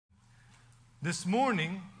This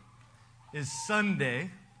morning is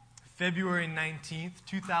Sunday, February 19th,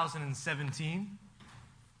 2017.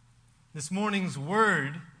 This morning's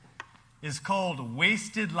word is called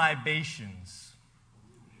wasted libations.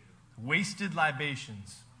 Wasted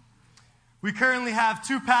libations. We currently have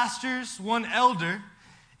two pastors, one elder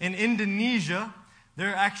in Indonesia.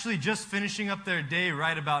 They're actually just finishing up their day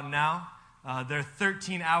right about now. They're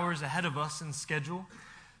 13 hours ahead of us in schedule.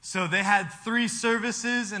 So they had 3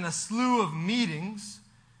 services and a slew of meetings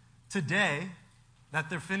today that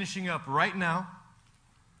they're finishing up right now.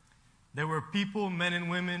 There were people, men and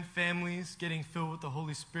women, families getting filled with the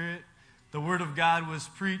Holy Spirit. The Word of God was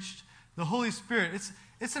preached. The Holy Spirit,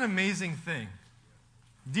 it's an amazing thing.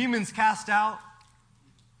 Demons cast out.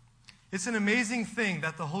 It's an amazing thing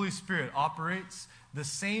that the Holy Spirit operates the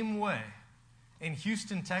same way in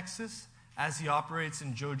Houston, Texas, as He operates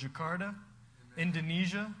in Jakarta,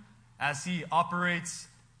 Indonesia, as He operates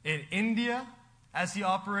in India, as He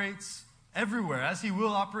operates everywhere, as He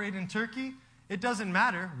will operate in Turkey. It doesn't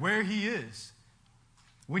matter where He is.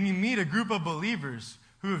 When you meet a group of believers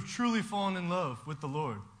who have truly fallen in love with the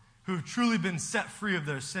Lord, who have truly been set free of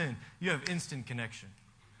their sin, you have instant connection.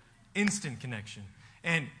 Instant connection.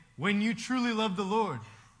 And when you truly love the Lord,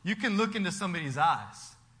 you can look into somebody's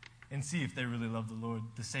eyes and see if they really love the Lord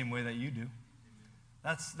the same way that you do.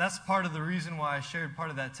 That's part of the reason why I shared part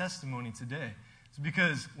of that testimony today. It's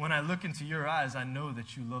because when I look into your eyes, I know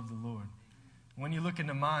that you love the Lord. When you look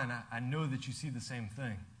into mine, I know that you see the same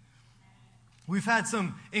thing. We've had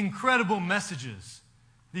some incredible messages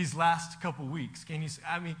these last couple weeks. Can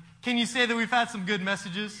you say that we've had some good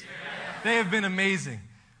messages? Yeah. They have been amazing.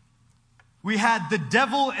 We had The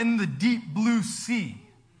Devil in the Deep Blue Sea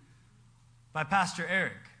by Pastor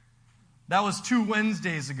Eric. That was 2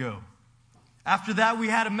 Wednesdays ago. After that, we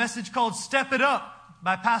had a message called Step It Up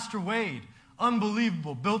by Pastor Wade.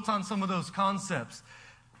 Unbelievable, built on some of those concepts.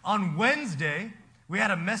 On Wednesday, we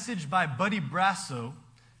had a message by Buddy Brasso,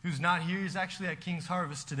 who's not here. He's actually at King's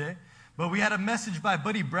Harvest today. But we had a message by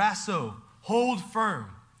Buddy Brasso, Hold Firm.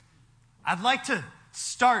 I'd like to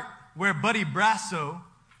start where Buddy Brasso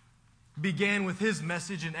began with his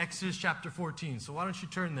message in Exodus chapter 14. So why don't you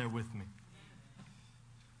turn there with me?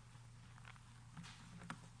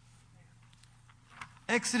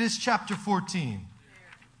 Exodus chapter 14.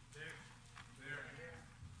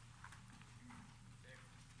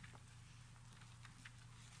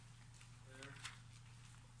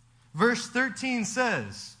 Verse 13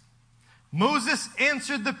 says, Moses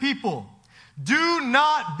answered the people, "Do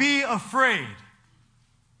not be afraid."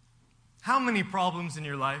 How many problems in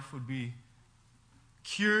your life would be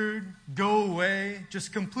cured, go away,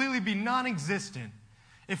 just completely be non-existent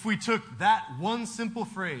if we took that one simple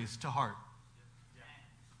phrase to heart?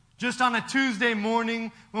 Just on a Tuesday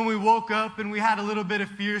morning when we woke up and we had a little bit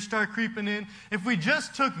of fear start creeping in, if we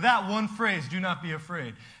just took that one phrase, "Do not be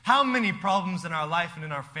afraid," how many problems in our life and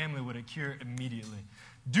in our family would it cure immediately?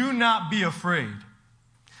 Do not be afraid.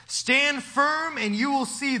 Stand firm and you will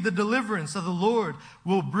see the deliverance of the Lord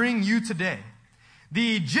will bring you today.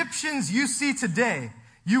 The Egyptians you see today,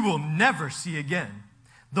 you will never see again.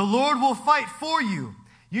 The Lord will fight for you.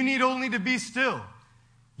 You need only to be still.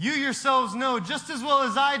 You yourselves know just as well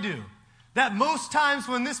as I do that most times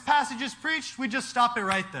when this passage is preached, we just stop it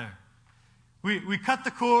right there. We cut the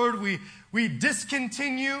cord, we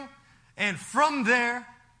discontinue, and from there,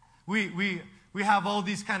 we have all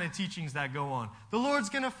these kind of teachings that go on. The Lord's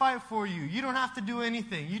going to fight for you. You don't have to do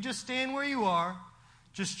anything. You just stand where you are,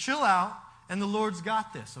 just chill out, and the Lord's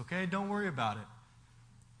got this, okay? Don't worry about it.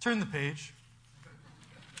 Turn the page.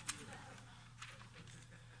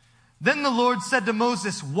 Then the Lord said to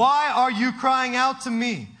Moses, "Why are you crying out to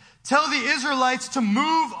me? Tell the Israelites to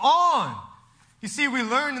move on." You see, we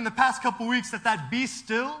learned in the past couple weeks that "be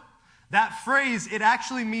still," that phrase, it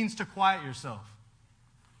actually means to quiet yourself.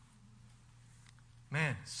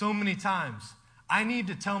 Man, so many times, I need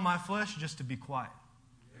to tell my flesh just to be quiet.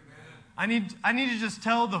 Amen. I need to just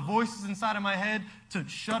tell the voices inside of my head to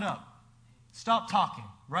shut up. Stop talking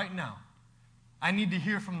right now. I need to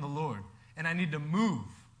hear from the Lord, and I need to move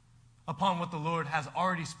upon what the Lord has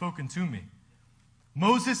already spoken to me.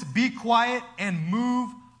 Moses, be quiet and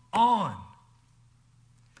move on.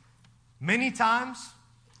 Many times,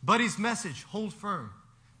 Buddy's message, hold firm.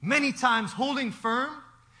 Many times, holding firm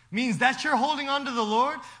means that you're holding on to the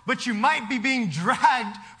Lord, but you might be being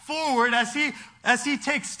dragged forward as he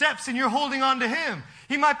takes steps and you're holding on to Him.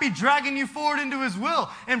 He might be dragging you forward into His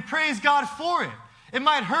will, and praise God for it. It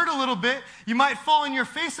might hurt a little bit. You might fall on your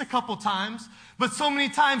face a couple times, but so many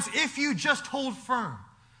times, if you just hold firm,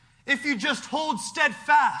 if you just hold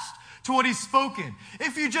steadfast to what He's spoken,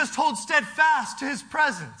 if you just hold steadfast to His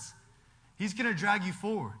presence, He's going to drag you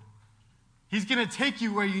forward. He's going to take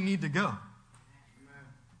you where you need to go. Amen.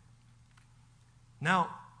 Now,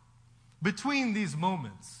 between these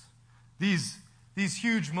moments, these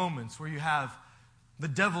huge moments where you have the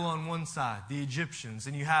devil on one side, the Egyptians,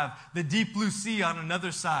 and you have the deep blue sea on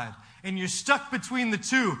another side, and you're stuck between the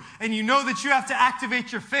two, and you know that you have to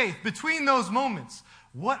activate your faith. Between those moments,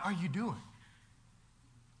 what are you doing?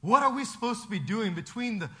 What are we supposed to be doing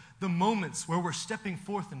between the moments where we're stepping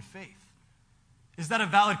forth in faith? Is that a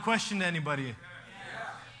valid question to anybody? Yeah.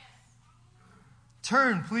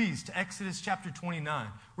 Turn, please, to Exodus chapter 29.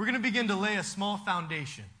 We're going to begin to lay a small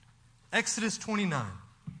foundation. Exodus 29.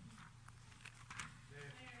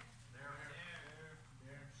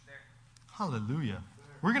 Hallelujah.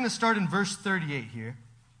 We're going to start in verse 38 here.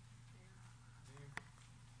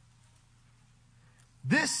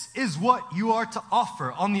 This is what you are to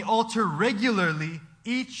offer on the altar regularly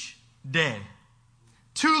each day.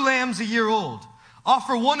 2 lambs a year old.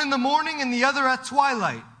 Offer one in the morning and the other at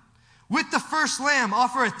twilight. With the first lamb,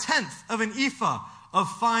 offer 1/10 of an ephah of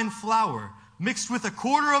fine flour, mixed with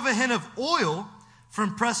 1/4 of a hin of oil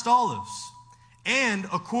from pressed olives, and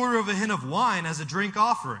 1/4 of a hin of wine as a drink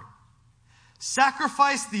offering.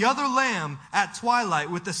 Sacrifice the other lamb at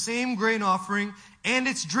twilight with the same grain offering and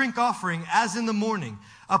its drink offering as in the morning,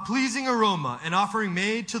 a pleasing aroma, an offering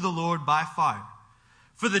made to the Lord by fire.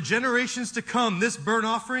 For the generations to come, this burnt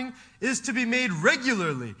offering is to be made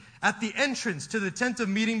regularly at the entrance to the tent of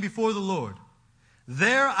meeting before the Lord.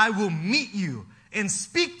 There I will meet you and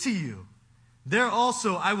speak to you. There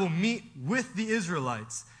also I will meet with the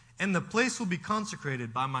Israelites, and the place will be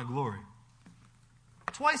consecrated by my glory.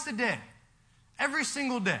 Twice a day. Every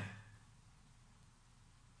single day.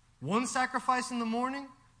 One sacrifice in the morning,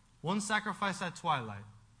 one sacrifice at twilight.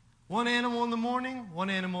 One animal in the morning,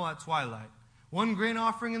 one animal at twilight. One grain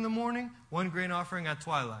offering in the morning, one grain offering at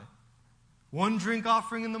twilight. One drink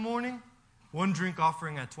offering in the morning, one drink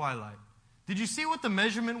offering at twilight. Did you see what the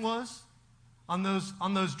measurement was on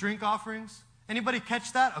those drink offerings? Anybody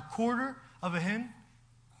catch that? 1/4 of a hin?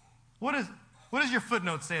 What does your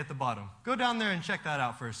footnote say at the bottom? Go down there and check that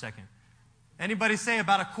out for a second. Anybody say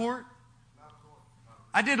about 1 quart?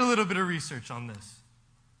 I did a little bit of research on this.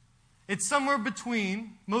 It's somewhere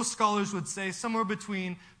between, most scholars would say, somewhere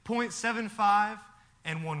between 0.75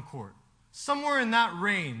 and 1 quart. Somewhere in that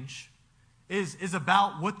range is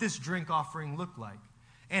about what this drink offering looked like.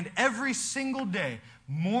 And every single day,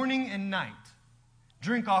 morning and night,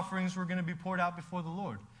 drink offerings were going to be poured out before the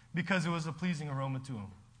Lord because it was a pleasing aroma to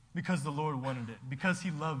Him, because the Lord wanted it, because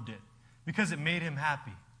He loved it, because it made Him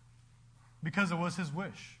happy, because it was His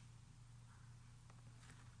wish.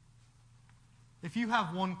 If you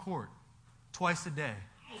have 1 quart twice a day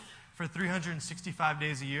for 365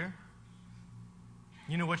 days a year,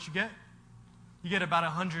 you know what you get? You get about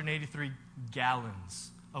 183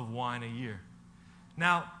 gallons of wine a year.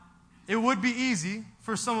 Now, it would be easy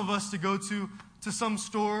for some of us to go to some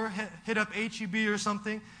store, hit up H-E-B or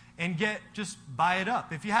something, and just buy it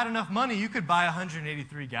up. If you had enough money, you could buy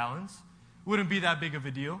 183 gallons. It wouldn't be that big of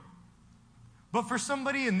a deal. But for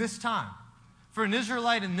somebody in this time, for an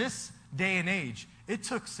Israelite in this day and age, it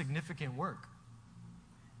took significant work.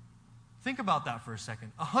 Think about that for a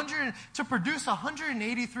second. To produce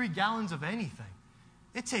 183 gallons of anything,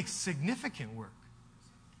 it takes significant work.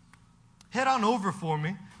 Head on over for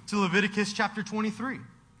me to Leviticus chapter 23.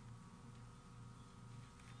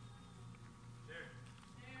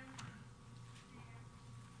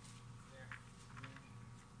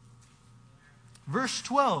 Verse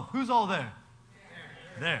 12. Who's all there?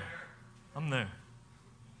 There. I'm there.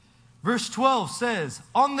 Verse 12 says,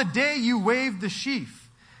 on the day you wave the sheaf,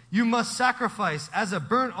 you must sacrifice as a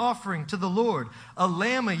burnt offering to the Lord a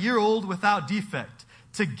lamb a year old without defect,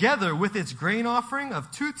 together with its grain offering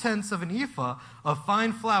of 2/10 of an ephah of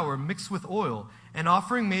fine flour mixed with oil, an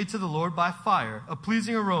offering made to the Lord by fire, a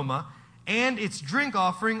pleasing aroma, and its drink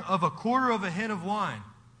offering of 1/4 of a hin of wine.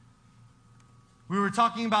 We were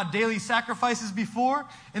talking about daily sacrifices before.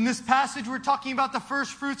 In this passage, we're talking about the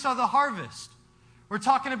first fruits of the harvest. We're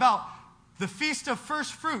talking about the feast of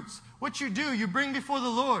first fruits. What you do, you bring before the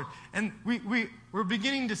Lord. And we're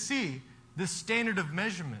beginning to see this standard of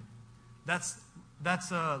measurement that's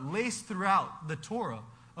laced throughout the Torah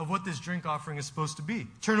of what this drink offering is supposed to be.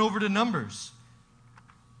 Turn over to Numbers.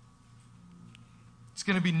 It's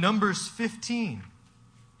going to be Numbers 15.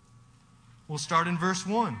 We'll start in verse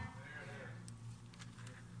 1.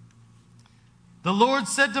 The Lord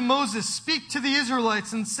said to Moses, speak to the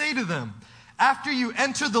Israelites and say to them, after you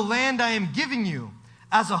enter the land I am giving you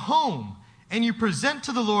as a home, and you present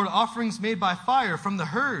to the Lord offerings made by fire from the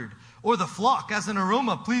herd or the flock as an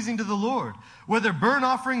aroma pleasing to the Lord, whether burnt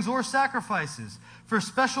offerings or sacrifices, for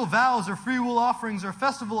special vows or freewill offerings or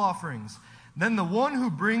festival offerings. Then the one who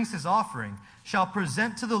brings his offering shall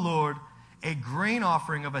present to the Lord a grain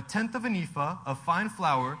offering of 1/10 of an ephah of fine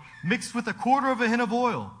flour, mixed with 1/4 of a hin of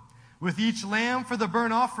oil. With each lamb for the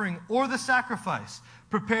burnt offering or the sacrifice,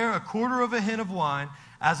 prepare 1/4 of a hin of wine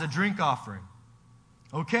as a drink offering.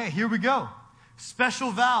 Okay, here we go.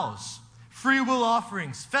 Special vows, free will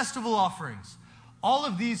offerings, festival offerings. All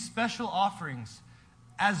of these special offerings,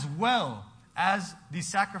 as well as the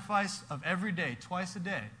sacrifice of every day, twice a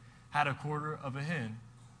day, had 1/4 of a hin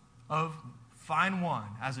of fine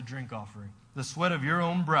wine as a drink offering. The sweat of your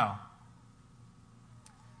own brow.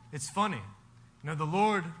 It's funny. The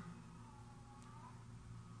Lord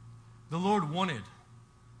wanted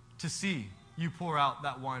to see you pour out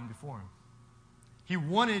that wine before him. He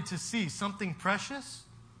wanted to see something precious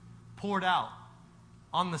poured out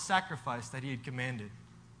on the sacrifice that he had commanded.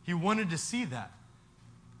 He wanted to see that.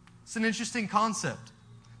 It's an interesting concept.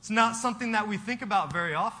 It's not something that we think about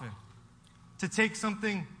very often. To take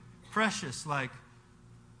something precious like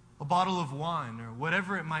a bottle of wine or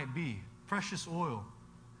whatever it might be, precious oil,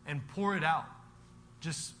 and pour it out.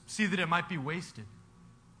 Just see that it might be wasted.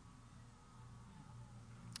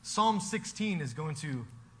 Psalm 16 is going to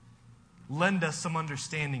lend us some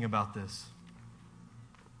understanding about this.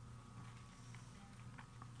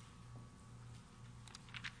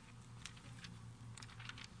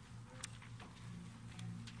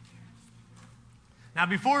 Now,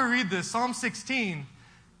 before we read this, Psalm 16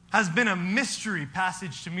 has been a mystery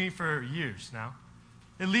passage to me for years now,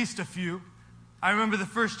 at least a few. I remember the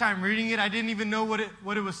first time reading it, I didn't even know what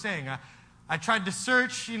it was saying. I tried to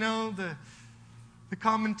search, the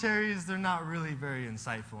commentaries. They're not really very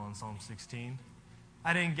insightful on Psalm 16.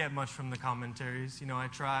 I didn't get much from the commentaries. I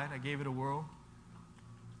tried. I gave it a whirl.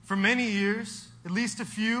 For many years, at least a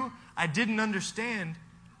few, I didn't understand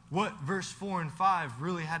what verse 4 and 5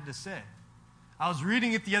 really had to say. I was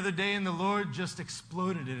reading it the other day, and the Lord just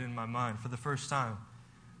exploded it in my mind for the first time.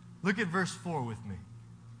 Look at verse 4 with me.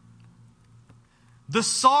 The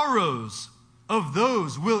sorrows of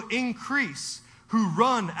those will increase who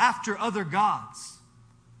run after other gods.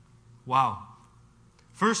 Wow.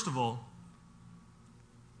 First of all,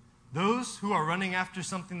 those who are running after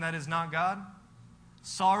something that is not God,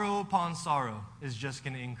 sorrow upon sorrow is just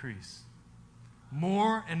going to increase.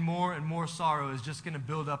 More and more and more sorrow is just going to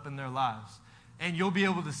build up in their lives. And you'll be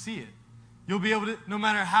able to see it. You'll be able to, no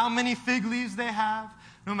matter how many fig leaves they have,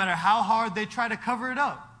 no matter how hard they try to cover it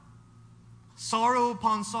up, sorrow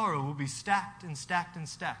upon sorrow will be stacked and stacked and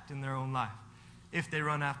stacked in their own life if they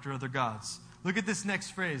run after other gods. Look at this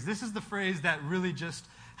next phrase. This is the phrase that really just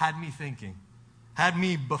had me thinking, had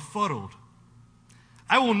me befuddled.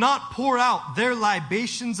 I will not pour out their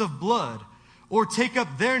libations of blood or take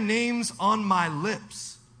up their names on my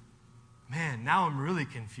lips. Man, now I'm really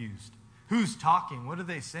confused. Who's talking? What are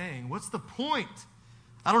they saying? What's the point?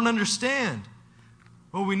 I don't understand.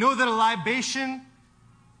 Well, we know that a libation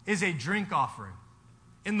is a drink offering.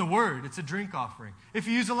 In the word, it's a drink offering. If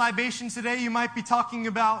you use a libation today, you might be talking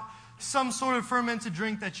about some sort of fermented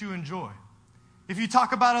drink that you enjoy. If you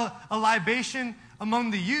talk about a libation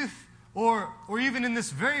among the youth, or even in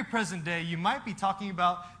this very present day, you might be talking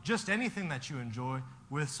about just anything that you enjoy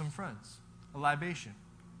with some friends. A libation.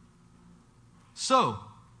 So,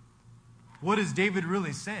 what is David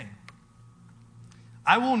really saying?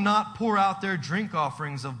 I will not pour out their drink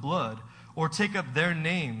offerings of blood or take up their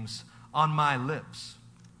names on my lips.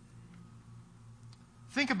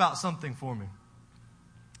 Think about something for me.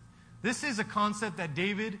 This is a concept that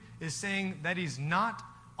David is saying that he's not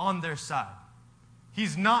on their side.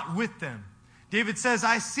 He's not with them. David says,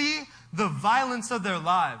 I see the violence of their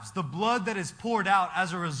lives, the blood that is poured out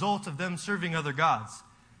as a result of them serving other gods,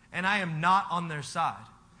 and I am not on their side.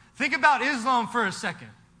 Think about Islam for a second.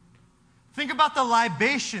 Think about the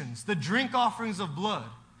libations, the drink offerings of blood,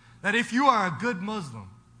 that if you are a good Muslim,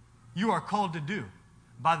 you are called to do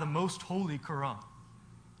by the most holy Quran.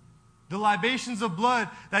 The libations of blood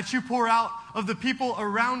that you pour out of the people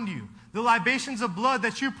around you, the libations of blood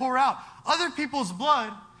that you pour out, other people's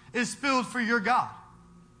blood is spilled for your God,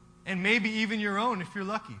 and maybe even your own if you're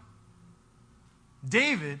lucky.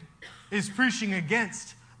 David is preaching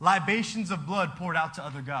against libations of blood poured out to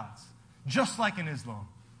other gods, just like in Islam.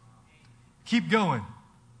 Keep going.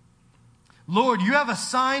 Lord, you have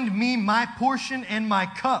assigned me my portion and my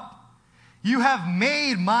cup. You have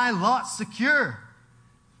made my lot secure.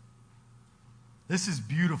 This is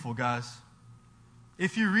beautiful, guys.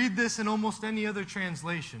 If you read this in almost any other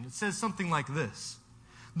translation, it says something like this.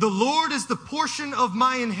 The Lord is the portion of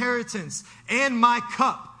my inheritance and my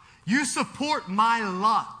cup. You support my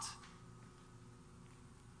lot.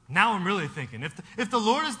 Now I'm really thinking, if the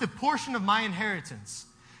Lord is the portion of my inheritance,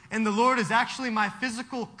 and the Lord is actually my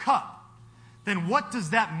physical cup, then what does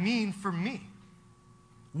that mean for me?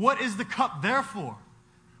 What is the cup there for?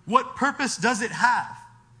 What purpose does it have?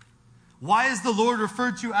 Why is the Lord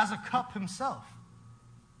referred to as a cup himself?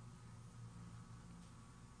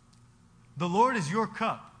 The Lord is your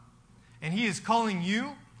cup, and he is calling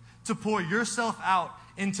you to pour yourself out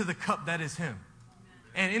into the cup that is him.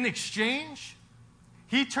 And in exchange,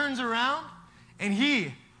 he turns around and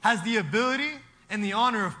he has the ability and the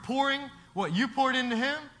honor of pouring what you poured into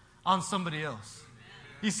him on somebody else.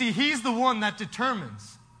 You see, he's the one that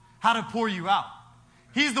determines how to pour you out.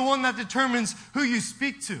 He's the one that determines who you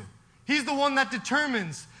speak to. He's the one that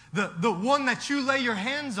determines the one that you lay your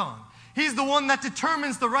hands on. He's the one that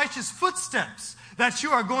determines the righteous footsteps that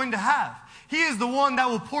you are going to have. He is the one that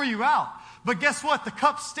will pour you out. But guess what? The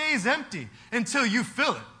cup stays empty until you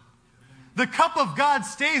fill it. The cup of God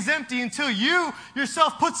stays empty until you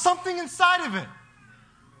yourself put something inside of it.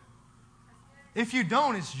 If you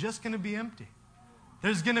don't, it's just going to be empty.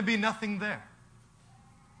 There's going to be nothing there.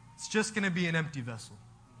 It's just going to be an empty vessel.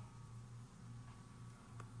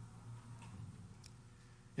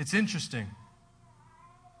 It's interesting.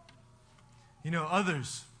 You know,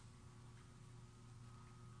 others,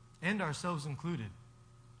 and ourselves included,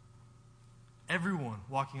 everyone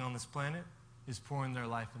walking on this planet is pouring their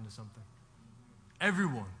life into something.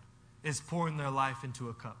 Everyone is pouring their life into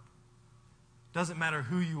a cup. Doesn't matter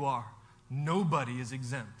who you are. Nobody is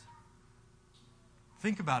exempt.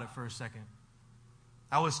 Think about it for a second.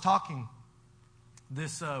 I was talking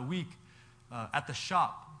this week at the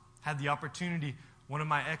shop. Had the opportunity. One of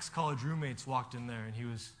my ex-college roommates walked in there,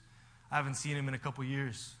 and I haven't seen him in a couple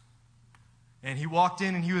years. And he walked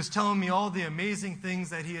in and he was telling me all the amazing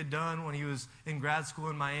things that he had done when he was in grad school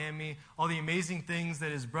in Miami, all the amazing things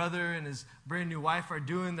that his brother and his brand new wife are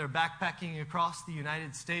doing. They're backpacking across the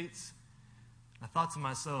United States. I thought to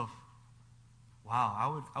myself,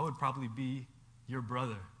 wow, I would probably be your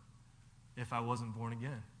brother if I wasn't born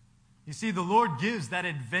again. You see, the Lord gives that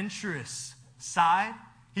adventurous side.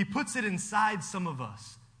 He puts it inside some of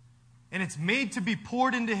us. And it's made to be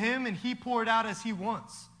poured into him, and he poured out as he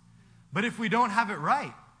wants. But if we don't have it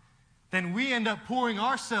right, then we end up pouring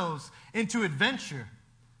ourselves into adventure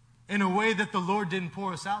in a way that the Lord didn't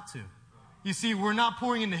pour us out to. You see, we're not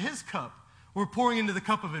pouring into his cup. We're pouring into the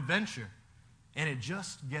cup of adventure. And it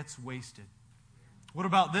just gets wasted. What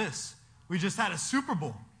about this? We just had a Super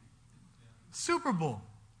Bowl. Super Bowl.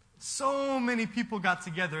 So many people got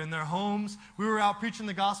together in their homes. We were out preaching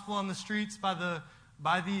the gospel on the streets by the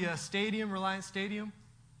stadium, Reliance Stadium.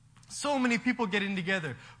 So many people getting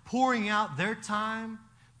together, pouring out their time,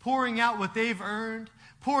 pouring out what they've earned,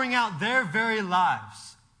 pouring out their very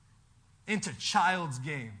lives into child's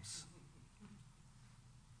games.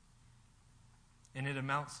 And it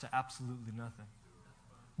amounts to absolutely nothing.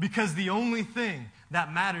 Because the only thing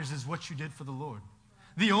that matters is what you did for the Lord.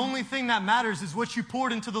 The only thing that matters is what you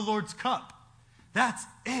poured into the Lord's cup. That's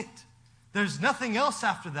it. There's nothing else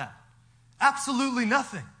after that. Absolutely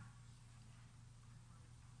nothing.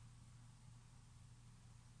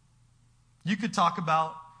 You could talk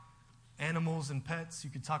about animals and pets. You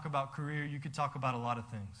could talk about career. You could talk about a lot of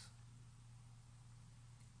things.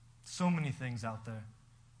 So many things out there.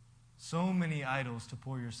 So many idols to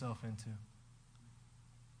pour yourself into.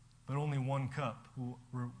 But only one cup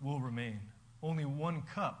will remain. Only one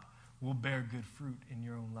cup will bear good fruit in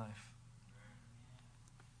your own life.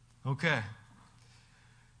 Okay.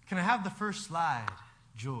 Can I have the first slide,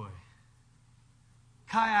 Joy?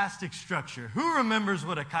 Chiastic structure. Who remembers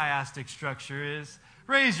what a chiastic structure is?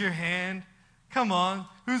 Raise your hand. Come on.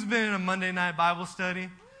 Who's been in a Monday night Bible study?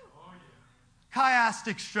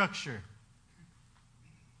 Chiastic structure.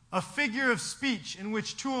 A figure of speech in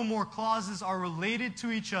which two or more clauses are related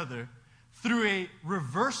to each other through a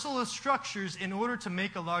reversal of structures in order to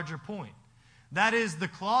make a larger point. That is, the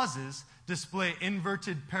clauses display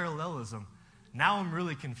inverted parallelism. Now I'm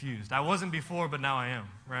really confused. I wasn't before, but now I am,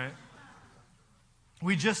 right?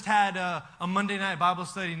 We just had a Monday night Bible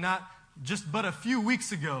study but a few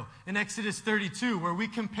weeks ago in Exodus 32, where we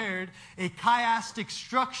compared a chiastic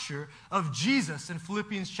structure of Jesus in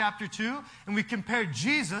Philippians chapter 2, and we compared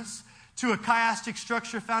Jesus to a chiastic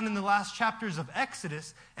structure found in the last chapters of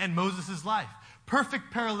Exodus and Moses' life.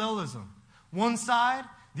 Perfect parallelism. One side,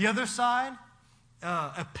 the other side,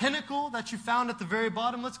 a pinnacle that you found at the very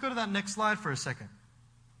bottom. Let's go to that next slide for a second.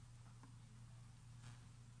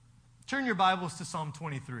 Turn your Bibles to Psalm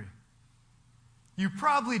 23. You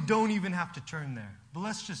probably don't even have to turn there, but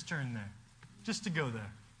let's just turn there, just to go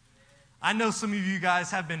there. I know some of you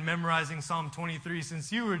guys have been memorizing Psalm 23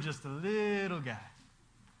 since you were just a little guy.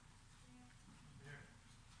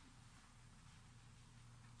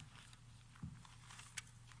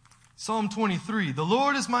 Psalm 23, the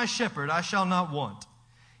Lord is my shepherd, I shall not want.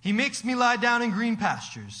 He makes me lie down in green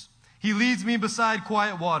pastures. He leads me beside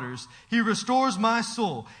quiet waters. He restores my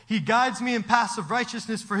soul. He guides me in paths of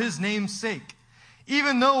righteousness for his name's sake.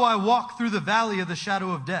 Even though I walk through the valley of the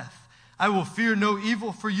shadow of death, I will fear no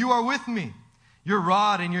evil, for you are with me. Your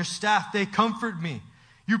rod and your staff, they comfort me.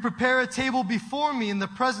 You prepare a table before me in the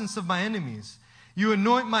presence of my enemies. You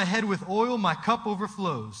anoint my head with oil, my cup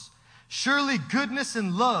overflows. Surely goodness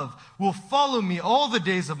and love will follow me all the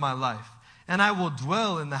days of my life, and I will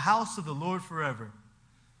dwell in the house of the Lord forever.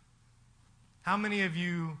 How many of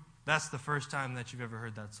you, that's the first time that you've ever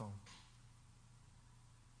heard that song?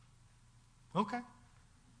 Okay.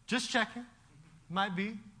 Just checking. Might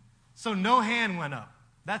be. So no hand went up.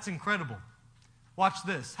 That's incredible. Watch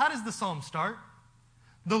this. How does the psalm start?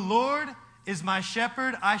 The Lord is my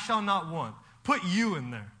shepherd, I shall not want. Put you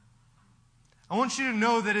in there. I want you to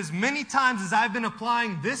know that as many times as I've been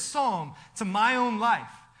applying this psalm to my own life,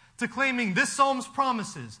 to claiming this psalm's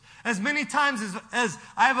promises, as many times as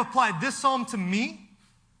I have applied this psalm to me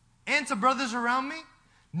and to brothers around me,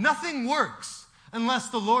 nothing works unless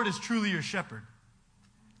the Lord is truly your shepherd.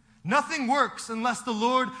 Nothing works unless the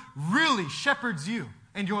Lord really shepherds you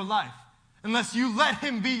and your life, unless you let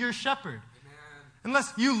him be your shepherd,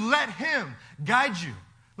 unless you let him guide you,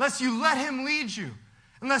 unless you let him lead you,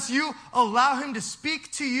 unless you allow him to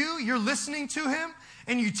speak to you, you're listening to him,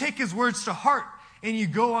 and you take his words to heart, and you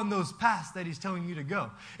go on those paths that he's telling you to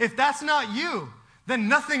go. If that's not you, then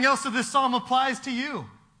nothing else of this psalm applies to you,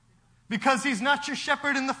 because he's not your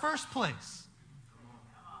shepherd in the first place.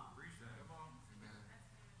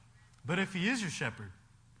 But if he is your shepherd,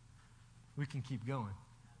 we can keep going.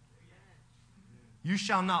 You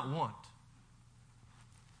shall not want.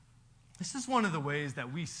 This is one of the ways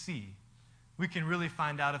that we can really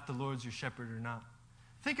find out if the Lord's your shepherd or not.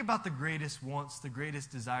 Think about the greatest wants, the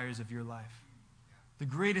greatest desires of your life. The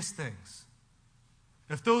greatest things.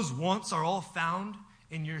 If those wants are all found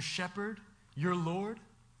in your shepherd, your Lord,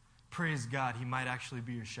 praise God, he might actually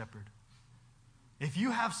be your shepherd. If you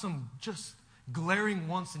have some just glaring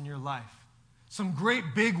wants in your life, some great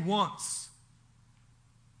big wants,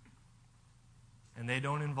 and they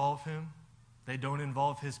don't involve him, they don't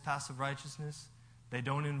involve his passive righteousness, they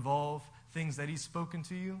don't involve things that he's spoken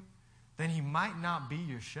to you, then he might not be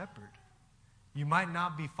your shepherd. You might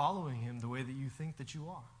not be following him the way that you think that you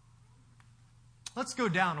are. Let's go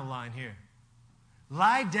down a line here.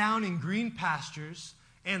 Lie down in green pastures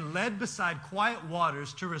and led beside quiet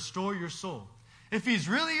waters to restore your soul. If he's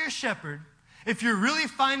really your shepherd, if you're really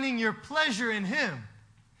finding your pleasure in him,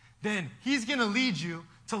 then he's going to lead you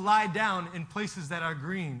to lie down in places that are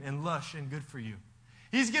green and lush and good for you.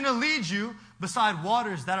 He's going to lead you beside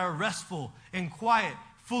waters that are restful and quiet,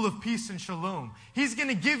 full of peace and shalom. He's going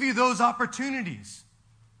to give you those opportunities.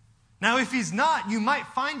 Now, if he's not, you might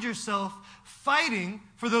find yourself fighting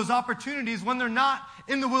for those opportunities when they're not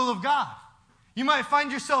in the will of God. You might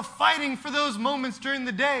find yourself fighting for those moments during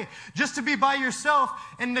the day just to be by yourself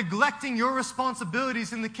and neglecting your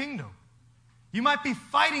responsibilities in the kingdom. You might be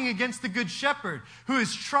fighting against the good shepherd who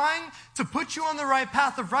is trying to put you on the right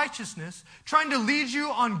path of righteousness, trying to lead you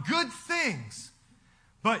on good things,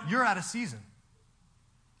 but you're out of season.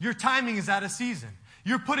 Your timing is out of season.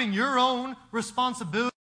 You're putting your own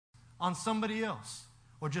responsibility on somebody else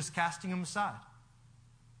or just casting them aside.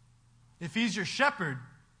 If he's your shepherd,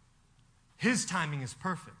 his timing is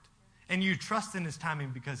perfect. And you trust in his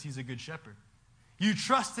timing because he's a good shepherd. You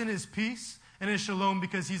trust in his peace and his shalom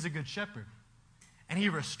because he's a good shepherd. And he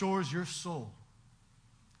restores your soul.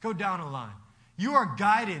 Go down a line. You are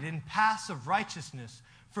guided in paths of righteousness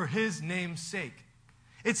for his name's sake.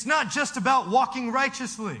 It's not just about walking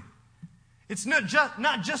righteously. It's not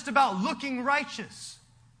just about looking righteous.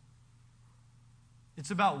 It's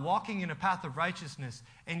about walking in a path of righteousness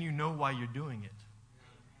and you know why you're doing it.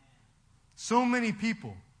 So many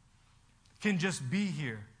people can just be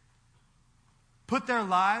here, put their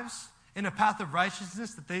lives in a path of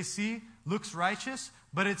righteousness that they see looks righteous,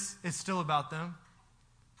 but it's still about them.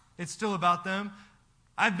 It's still about them.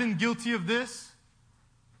 I've been guilty of this.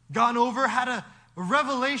 Gone over, had a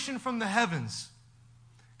revelation from the heavens.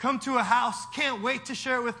 Come to a house, can't wait to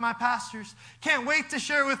share it with my pastors. Can't wait to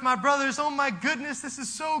share it with my brothers. Oh my goodness, this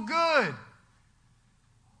is so good.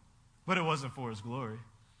 But it wasn't for his glory.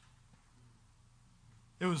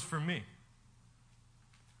 It was for me.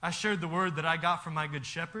 I shared the word that I got from my good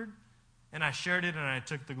shepherd, and I shared it and I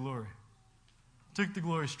took the glory. Took the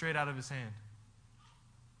glory straight out of his hand.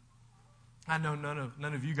 I know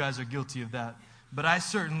none of you guys are guilty of that, but I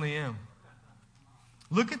certainly am.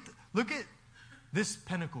 Look at this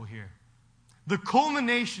pinnacle here. The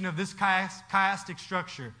culmination of this chiastic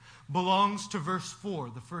structure belongs to verse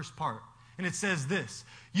 4, the first part. And it says this: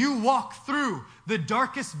 you walk through the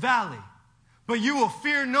darkest valley, but you will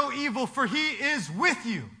fear no evil, for he is with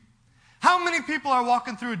you. How many people are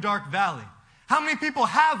walking through a dark valley? How many people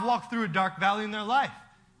have walked through a dark valley in their life?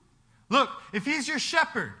 Look, if he's your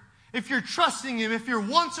shepherd, if you're trusting him, if your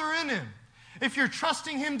wants are in him, if you're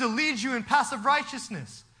trusting him to lead you in paths of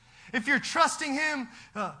righteousness, if you're trusting him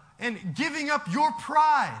and giving up your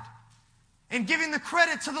pride and giving the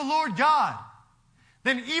credit to the Lord God,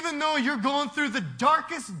 then even though you're going through the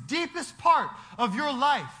darkest, deepest part of your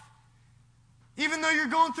life, even though you're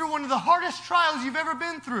going through one of the hardest trials you've ever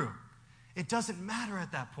been through, it doesn't matter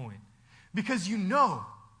at that point, because you know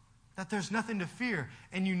that there's nothing to fear,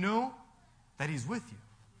 and you know that he's with you.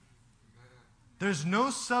 There's no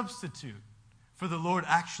substitute for the Lord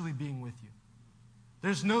actually being with you.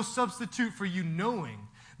 There's no substitute for you knowing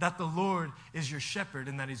that the Lord is your shepherd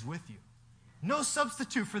and that he's with you. No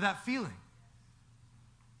substitute for that feeling.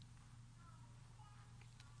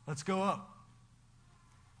 Let's go up.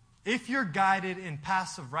 If you're guided in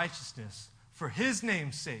paths of righteousness for his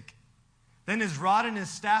name's sake, then his rod and his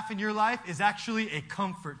staff in your life is actually a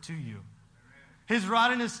comfort to you. His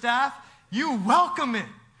rod and his staff, you welcome it.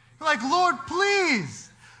 You're like, Lord, please,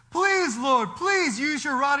 Lord, please use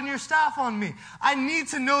your rod and your staff on me. I need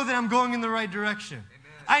to know that I'm going in the right direction.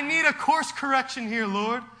 Amen. I need a course correction here,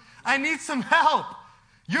 Lord. I need some help.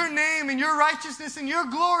 Your name and your righteousness and your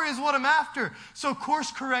glory is what I'm after. So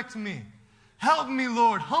course correct me. Help me,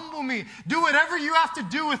 Lord. Humble me. Do whatever you have to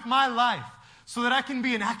do with my life so that I can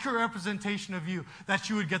be an accurate representation of you, that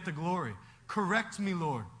you would get the glory. Correct me,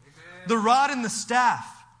 Lord. Amen. The rod and the staff.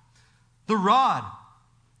 The rod.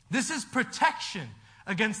 This is protection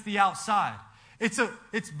against the outside. It's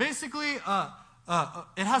basically, it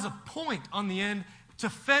has a point on the end to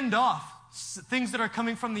fend off things that are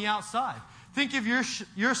coming from the outside. Think of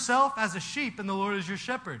yourself as a sheep and the Lord is your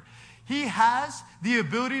shepherd. He has the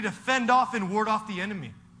ability to fend off and ward off the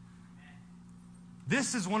enemy.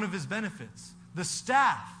 This is one of his benefits. The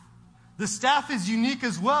staff. The staff is unique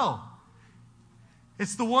as well.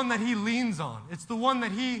 It's the one that he leans on. It's the one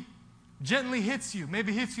that he gently hits you.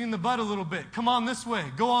 Maybe hits you in the butt a little bit. Come on this way.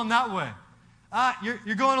 Go on that way.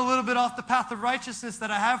 You're going a little bit off the path of righteousness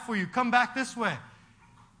that I have for you. Come back this way.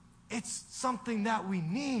 It's something that we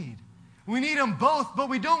need. We need them both, but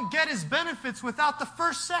we don't get his benefits without the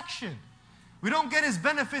first section. We don't get his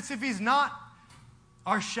benefits if he's not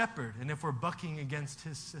our shepherd and if we're bucking against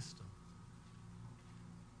his system.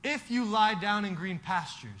 If you lie down in green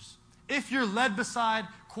pastures, if you're led beside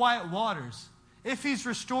quiet waters, if he's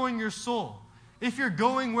restoring your soul, if you're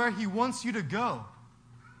going where he wants you to go,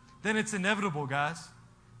 then it's inevitable, guys.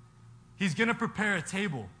 He's going to prepare a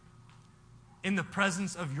table in the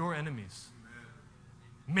presence of your enemies.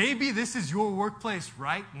 Maybe this is your workplace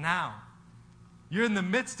right now. You're in the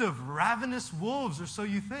midst of ravenous wolves, or so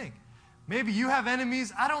you think. Maybe you have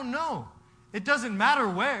enemies, I don't know. It doesn't matter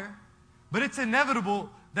where, but it's inevitable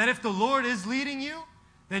that if the Lord is leading you,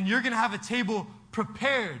 then you're going to have a table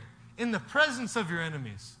prepared in the presence of your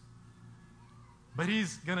enemies. But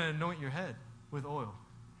he's going to anoint your head with oil.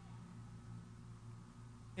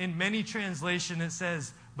 In many translations it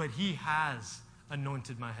says, but he has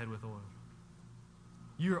anointed my head with oil.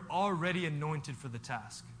 You're already anointed for the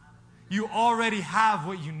task. You already have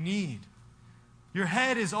what you need. Your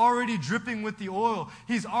head is already dripping with the oil.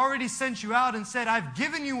 He's already sent you out and said, I've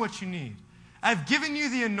given you what you need. I've given you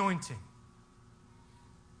the anointing.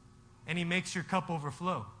 And he makes your cup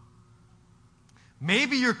overflow.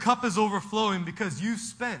 Maybe your cup is overflowing because you've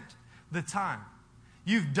spent the time.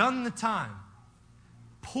 You've done the time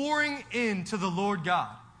pouring into the Lord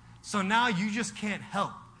God. So now you just can't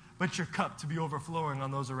help but your cup to be overflowing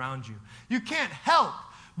on those around you. You can't help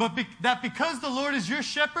but that because the Lord is your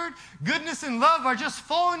shepherd, goodness and love are just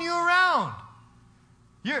following you around.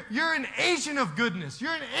 You're an agent of goodness.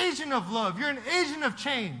 You're an agent of love. You're an agent of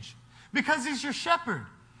change because he's your shepherd.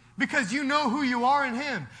 Because you know who you are in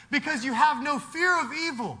him. Because you have no fear of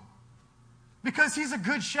evil. Because he's a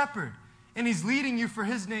good shepherd and he's leading you for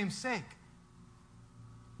his name's sake.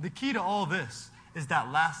 The key to all this is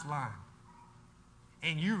that last line.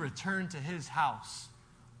 And you return to his house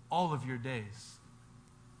all of your days.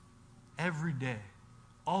 Every day,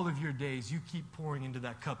 all of your days, you keep pouring into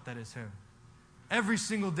that cup that is him. Every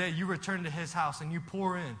single day, you return to his house and you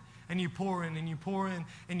pour in, and you pour in, and you pour in,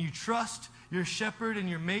 and you trust your shepherd and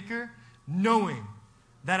your maker, knowing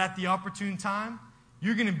that at the opportune time,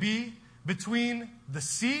 you're going to be between the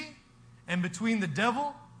sea and between the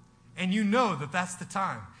devil, and you know that that's the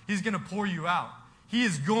time. He's going to pour you out. He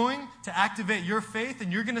is going to activate your faith,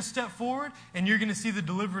 and you're going to step forward, and you're going to see the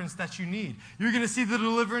deliverance that you need. You're going to see the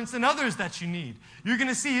deliverance in others that you need. You're going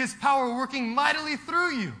to see His power working mightily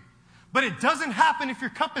through you. But it doesn't happen if your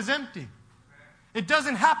cup is empty. It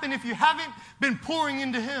doesn't happen if you haven't been pouring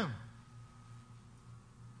into Him.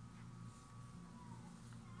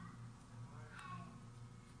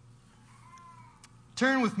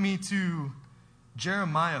 Turn with me to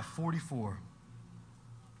Jeremiah 44.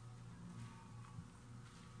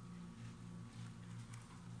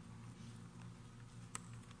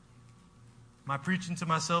 Am I preaching to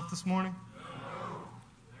myself this morning? No.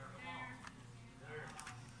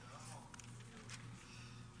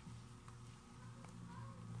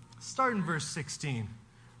 Start in verse 16.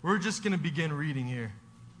 We're just going to begin reading here.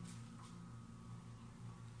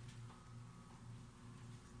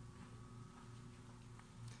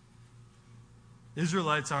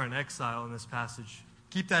 Israelites are in exile in this passage.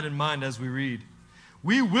 Keep that in mind as we read.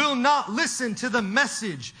 We will not listen to the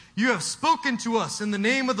message you have spoken to us in the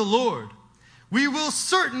name of the Lord. We will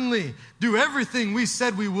certainly do everything we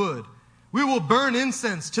said we would. We will burn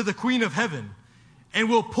incense to the Queen of Heaven, and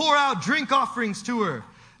will pour out drink offerings to her,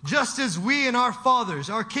 just as we and our fathers,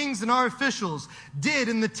 our kings and our officials, did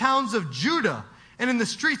in the towns of Judah and in the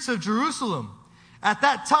streets of Jerusalem. At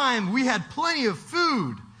that time we had plenty of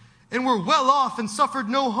food, and were well off and suffered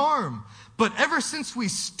no harm. But ever since we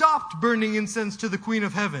stopped burning incense to the Queen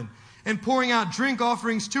of Heaven and pouring out drink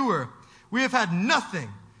offerings to her, we have had nothing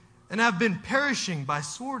and have been perishing by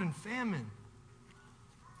sword and famine.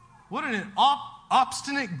 What an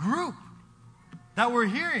obstinate group that we're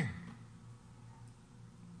hearing.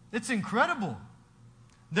 It's incredible.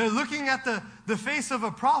 They're looking at the face of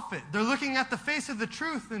a prophet. They're looking at the face of the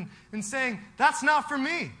truth and saying, that's not for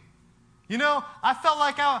me. You know, I felt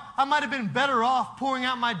like I might have been better off pouring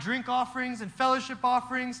out my drink offerings and fellowship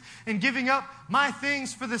offerings and giving up my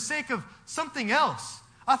things for the sake of something else.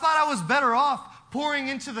 I thought I was better off pouring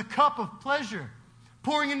into the cup of pleasure,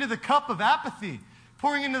 pouring into the cup of apathy,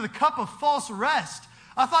 pouring into the cup of false rest.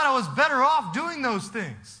 I thought I was better off doing those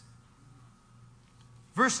things.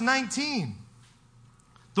 Verse 19,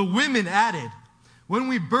 the women added, when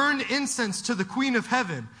we burned incense to the Queen of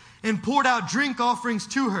Heaven and poured out drink offerings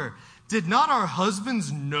to her, did not our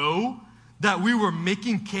husbands know that we were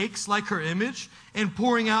making cakes like her image and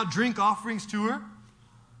pouring out drink offerings to her?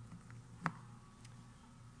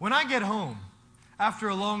 When I get home after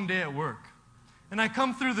a long day at work and I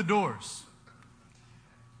come through the doors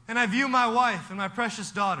and I view my wife and my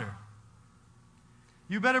precious daughter,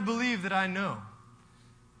 you better believe that I know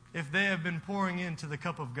if they have been pouring into the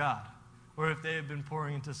cup of God or if they have been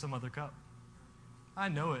pouring into some other cup. I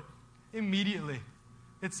know it immediately.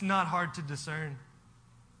 It's not hard to discern.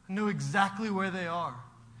 I know exactly where they are.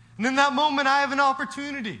 And in that moment, I have an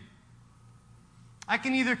opportunity. I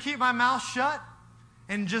can either keep my mouth shut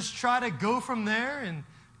and just try to go from there and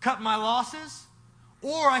cut my losses,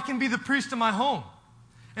 or I can be the priest of my home.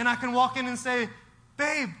 And I can walk in and say,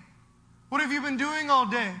 babe, what have you been doing all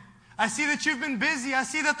day? I see that you've been busy. I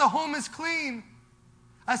see that the home is clean.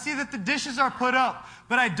 I see that the dishes are put up,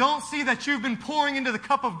 but I don't see that you've been pouring into the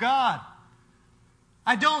cup of God.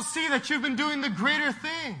 I don't see that you've been doing the greater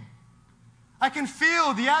thing. I can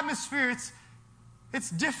feel the atmosphere. It's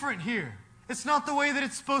different here. It's not the way that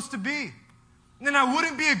it's supposed to be. And I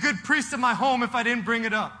wouldn't be a good priest of my home if I didn't bring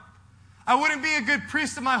it up. I wouldn't be a good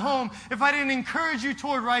priest of my home if I didn't encourage you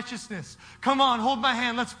toward righteousness. Come on, hold my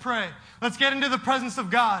hand. Let's pray. Let's get into the presence of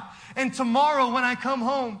God. And tomorrow when I come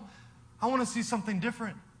home, I want to see something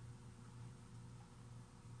different.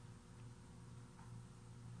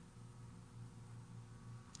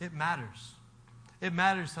 It matters. It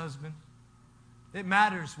matters, husband. It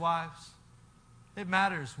matters, wives. It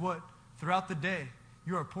matters what throughout the day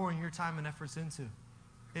you are pouring your time and efforts into.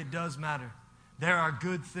 It does matter. There are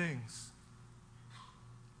good things.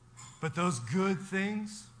 But those good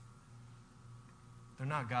things, they're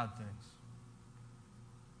not God things.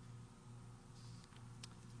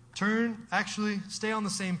 Stay on the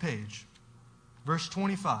same page. Verse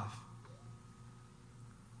 25.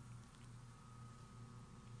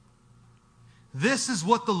 This is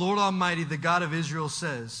what the Lord Almighty, the God of Israel,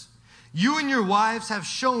 says. You and your wives have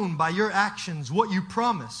shown by your actions what you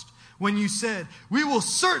promised when you said, we will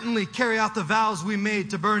certainly carry out the vows we made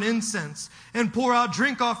to burn incense and pour out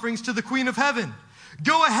drink offerings to the Queen of Heaven.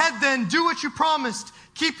 Go ahead then, do what you promised.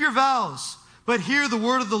 Keep your vows. But hear the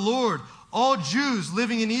word of the Lord, all Jews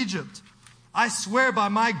living in Egypt. I swear by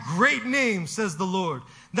my great name, says the Lord,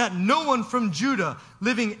 that no one from Judah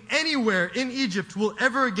living anywhere in Egypt will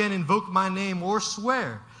ever again invoke my name or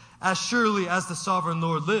swear, as surely as the sovereign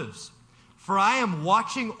Lord lives. For I am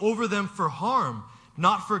watching over them for harm,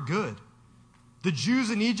 not for good. The Jews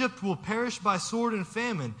in Egypt will perish by sword and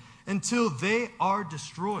famine until they are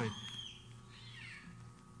destroyed.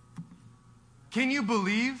 Can you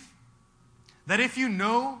believe that if you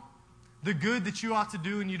know the good that you ought to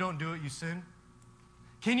do and you don't do it, you sin?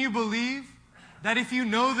 Can you believe that if you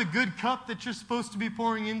know the good cup that you're supposed to be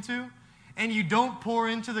pouring into and you don't pour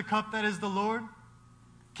into the cup that is the Lord?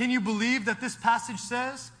 Can you believe that this passage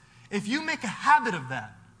says, if you make a habit of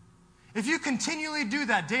that, if you continually do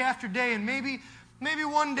that day after day, and maybe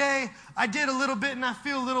one day I did a little bit and I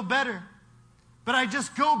feel a little better, but I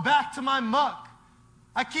just go back to my muck.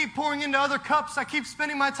 I keep pouring into other cups. I keep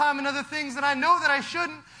spending my time in other things that I know that I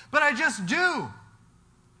shouldn't, but I just do.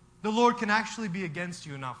 The Lord can actually be against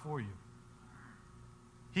you and not for you.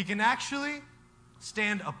 He can actually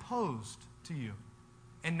stand opposed to you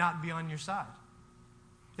and not be on your side.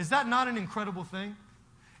 Is that not an incredible thing?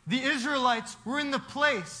 The Israelites were in the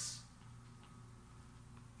place,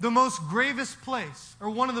 the most gravest place, or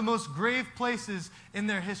one of the most grave places in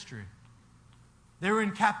their history. They were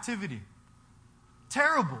in captivity.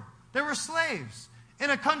 Terrible. They were slaves in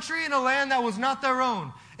a country, in a land that was not their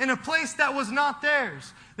own, in a place that was not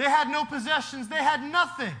theirs. They had no possessions. They had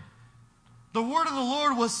nothing. The word of the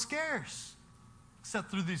Lord was scarce, except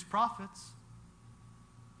through these prophets.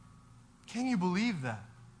 Can you believe that?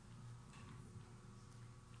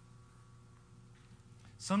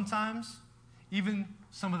 Sometimes, even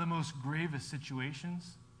some of the most gravest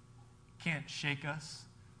situations can't shake us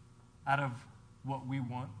out of what we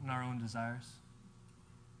want and our own desires.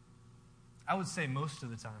 I would say most of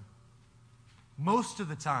the time. Most of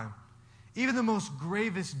the time. Even the most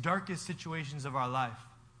gravest, darkest situations of our life,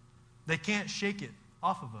 they can't shake it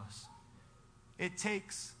off of us. It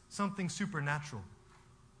takes something supernatural.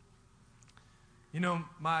 You know,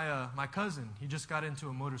 my cousin, he just got into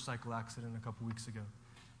a motorcycle accident a couple weeks ago.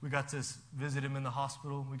 We got to visit him in the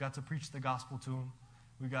hospital. We got to preach the gospel to him.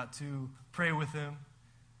 We got to pray with him.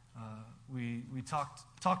 We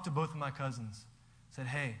talked to both of my cousins. Said,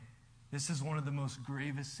 hey, this is one of the most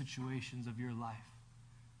gravest situations of your life.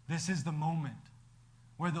 This is the moment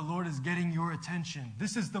where the Lord is getting your attention.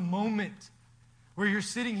 This is the moment where you're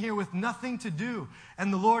sitting here with nothing to do,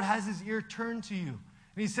 and the Lord has his ear turned to you.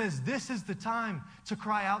 And he says, this is the time to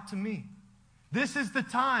cry out to me. This is the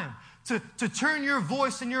time to turn your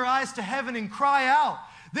voice and your eyes to heaven and cry out.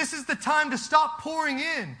 This is the time to stop pouring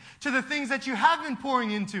in to the things that you have been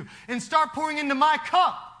pouring into and start pouring into my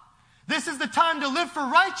cup. This is the time to live for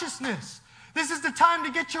righteousness. This is the time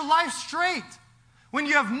to get your life straight. When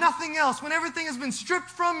you have nothing else, when everything has been stripped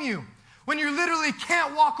from you, when you literally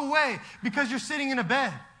can't walk away because you're sitting in a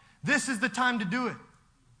bed. This is the time to do it.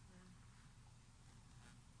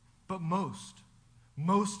 But most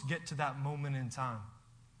get to that moment in time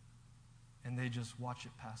and they just watch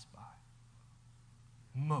it pass by.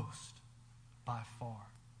 Most, by far.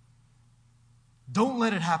 Don't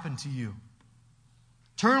let it happen to you.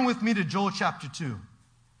 Turn with me to Joel chapter 2. You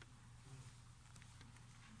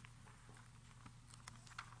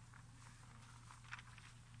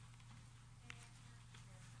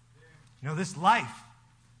know, this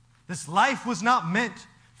life was not meant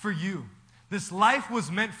for you. This life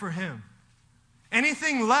was meant for him.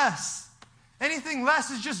 Anything less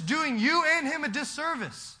is just doing you and him a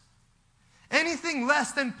disservice. Anything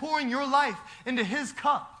less than pouring your life into his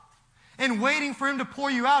cup and waiting for him to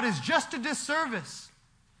pour you out is just a disservice.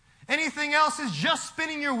 Anything else is just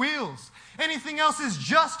spinning your wheels. Anything else is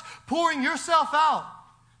just pouring yourself out.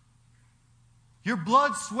 Your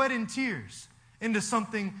blood, sweat, and tears into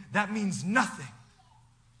something that means nothing.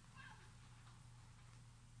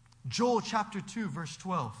 Joel chapter 2, verse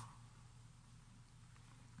 12.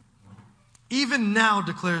 Even now,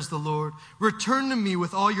 declares the Lord, return to me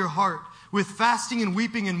with all your heart, with fasting and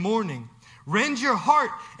weeping and mourning. Rend your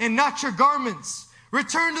heart and not your garments.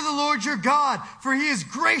 Return to the Lord your God, for he is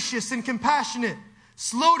gracious and compassionate,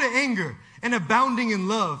 slow to anger and abounding in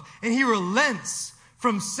love, and he relents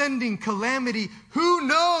from sending calamity. Who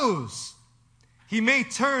knows? He may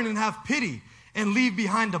turn and have pity and leave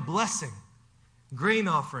behind a blessing, grain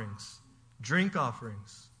offerings, drink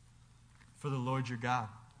offerings for the Lord your God.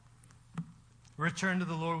 Return to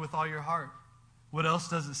the Lord with all your heart. What else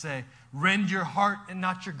does it say? Rend your heart and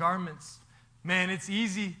not your garments. Man, it's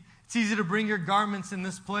easy. It's easy to bring your garments in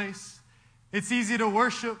this place. It's easy to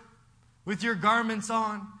worship with your garments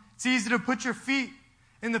on. It's easy to put your feet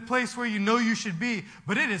in the place where you know you should be.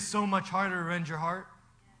 But it is so much harder to rend your heart.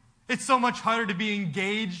 It's so much harder to be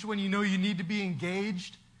engaged when you know you need to be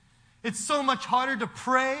engaged. It's so much harder to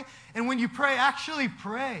pray. And when you pray, actually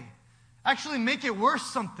pray. Actually make it worth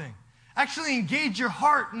something. Actually engage your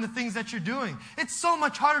heart in the things that you're doing. It's so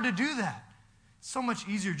much harder to do that. It's so much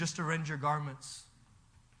easier just to rend your garments.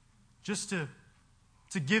 Just to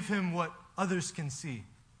give him what others can see.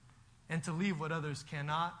 And to leave what others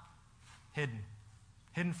cannot, hidden.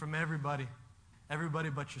 Hidden from everybody. Everybody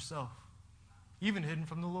but yourself. Even hidden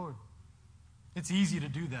from the Lord. It's easy to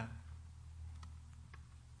do that.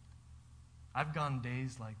 I've gone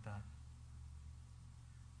days like that.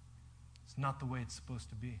 It's not the way it's supposed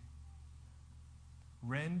to be.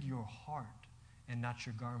 Rend your heart and not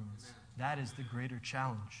your garments. That is the greater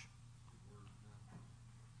challenge.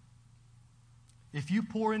 If you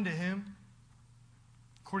pour into him,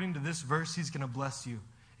 according to this verse, he's going to bless you.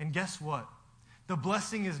 And guess what? The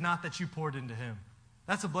blessing is not that you poured into him.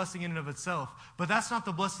 That's a blessing in and of itself. But that's not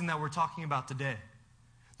the blessing that we're talking about today.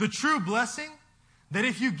 The true blessing, that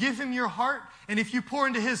if you give him your heart and if you pour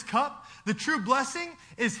into his cup, the true blessing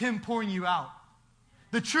is him pouring you out.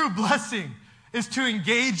 The true blessing is to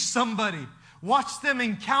engage somebody. Watch them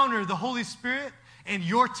encounter the Holy Spirit and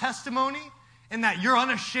your testimony, and that you're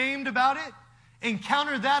unashamed about it.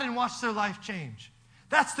 Encounter that and watch their life change.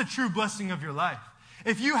 That's the true blessing of your life.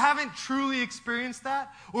 If you haven't truly experienced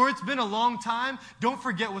that, or it's been a long time, don't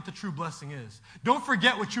forget what the true blessing is. Don't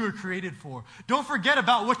forget what you were created for. Don't forget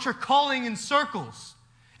about what you're calling in circles.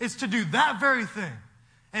 It's to do that very thing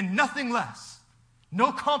and nothing less.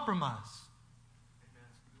 No compromise.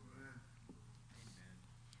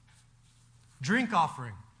 Drink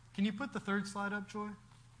offering. Can you put the third slide up, Joy?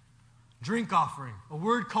 Drink offering. A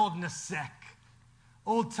word called nesek.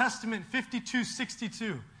 Old Testament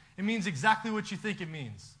 52:62. It means exactly what you think it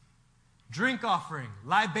means. Drink offering,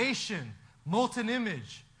 libation, molten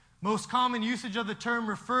image. Most common usage of the term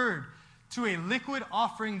referred to a liquid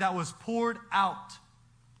offering that was poured out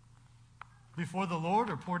before the Lord,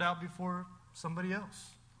 or poured out before somebody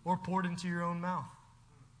else, or poured into your own mouth.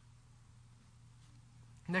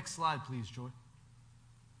 Next slide, please, Joy.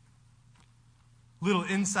 Little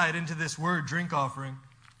insight into this word, drink offering.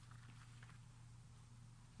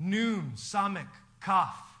 Noon, samek,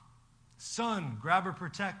 kaf. Son, grab or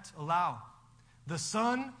protect, allow. The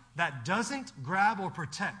son that doesn't grab or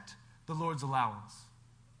protect the Lord's allowance.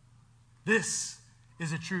 This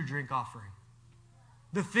is a true drink offering.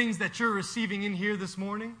 The things that you're receiving in here this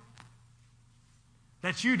morning,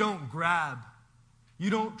 that you don't grab,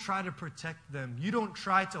 you don't try to protect them, you don't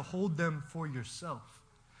try to hold them for yourself,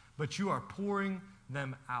 but you are pouring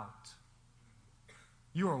them out.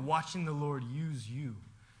 You are watching the Lord use you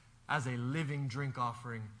as a living drink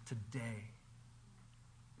offering today.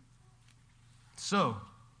 So,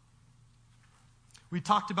 we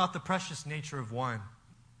talked about the precious nature of wine.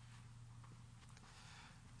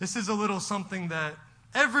 This is a little something that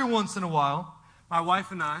every once in a while, my wife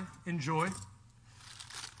and I enjoy.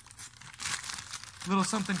 A little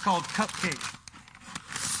something called cupcake.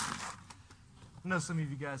 I know some of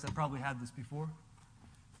you guys have probably had this before.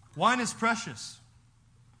 Wine is precious.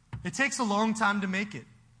 It takes a long time to make it.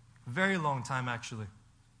 A very long time, actually.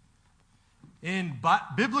 In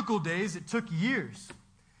biblical days, it took years.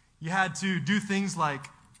 You had to do things like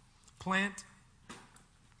plant,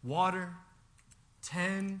 water,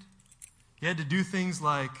 tend. You had to do things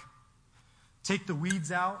like take the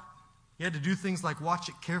weeds out. You had to do things like watch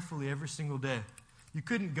it carefully every single day. You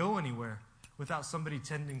couldn't go anywhere without somebody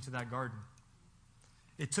tending to that garden.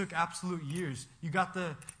 It took absolute years.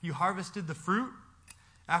 You harvested the fruit.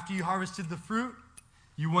 After you harvested the fruit,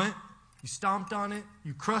 you went, you stomped on it,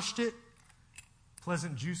 you crushed it,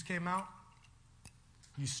 pleasant juice came out.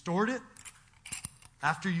 You stored it.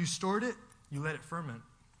 After you stored it, you let it ferment.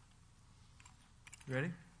 You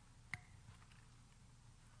ready?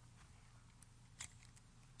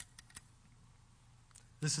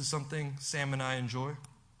 This is something Sam and I enjoy.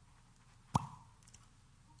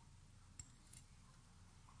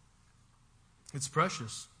 It's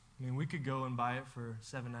precious. I mean, we could go and buy it for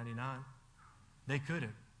 $7.99. They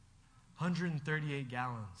couldn't. 138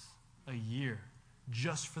 gallons a year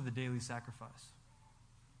just for the daily sacrifice.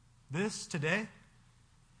 This today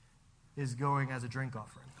is going as a drink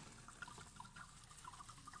offering.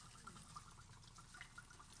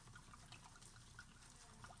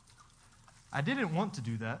 I didn't want to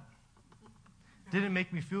do that. Didn't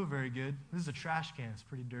make me feel very good. This is a trash can. It's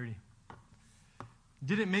pretty dirty.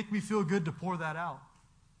 Didn't make me feel good to pour that out.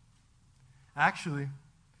 Actually,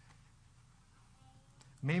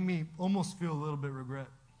 made me almost feel a little bit regret.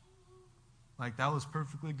 Like that was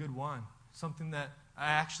perfectly good wine. Something that I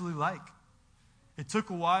actually like. It took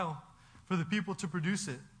a while for the people to produce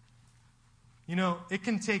it. You know, it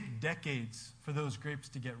can take decades for those grapes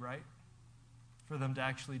to get right, for them to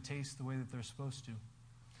actually taste the way that they're supposed to.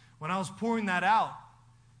 when I was pouring that out,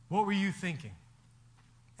 what were you thinking?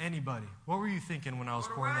 Anybody? What were you thinking when I was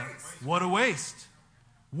pouring that? What a waste.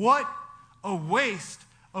 What a waste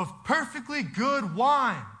of perfectly good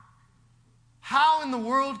wine. How in the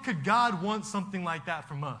world could God want something like that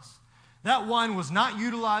from us? That wine was not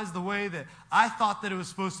utilized the way that I thought that it was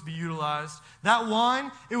supposed to be utilized. That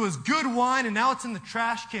wine, it was good wine, and now it's in the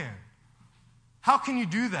trash can. How can you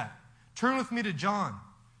do that? Turn with me to John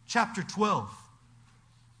chapter 12.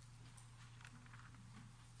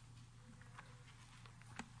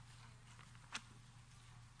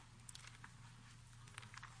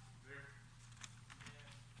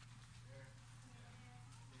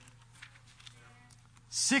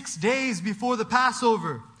 "6 days before the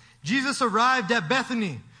Passover, Jesus arrived at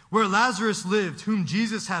Bethany, where Lazarus lived, whom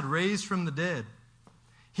Jesus had raised from the dead.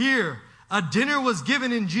 Here, a dinner was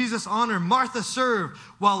given in Jesus' honor. Martha served,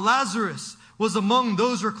 while Lazarus was among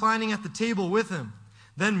those reclining at the table with him.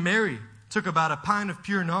 Then Mary took about a pint of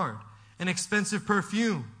pure nard, an expensive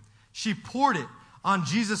perfume. She poured it on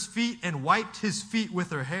Jesus' feet and wiped his feet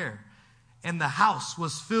with her hair. And the house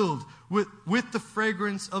was filled with the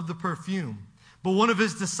fragrance of the perfume. But one of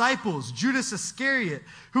his disciples, Judas Iscariot,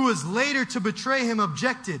 who was later to betray him,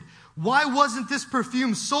 objected, 'Why wasn't this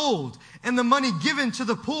perfume sold and the money given to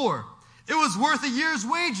the poor? It was worth a year's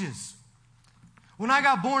wages.'" When I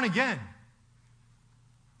got born again,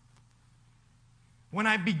 when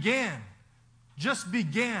I just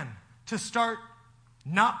began to start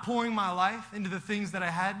not pouring my life into the things that I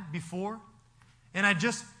had before, and I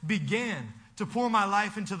just began to pour my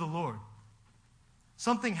life into the Lord,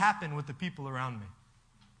 something happened with the people around me.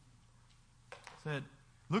 Said,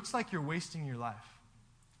 "Looks like you're wasting your life.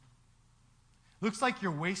 Looks like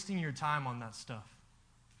you're wasting your time on that stuff.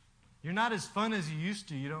 You're not as fun as you used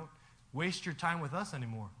to. You don't waste your time with us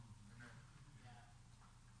anymore.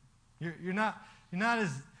 You're not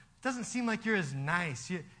as, it doesn't seem like you're as nice.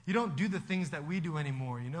 You don't do the things that we do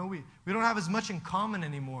anymore. You know, we don't have as much in common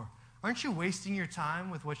anymore. Aren't you wasting your time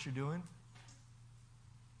with what you're doing?"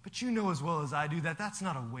 But you know as well as I do that that's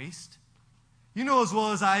not a waste. You know as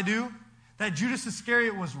well as I do that Judas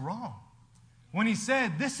Iscariot was wrong. When he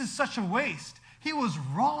said, "This is such a waste," he was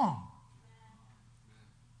wrong.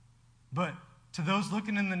 But to those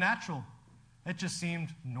looking in the natural, it just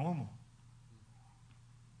seemed normal.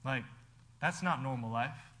 Like, that's not normal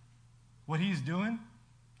life. What he's doing,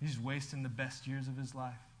 he's wasting the best years of his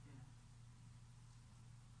life.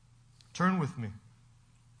 Turn with me.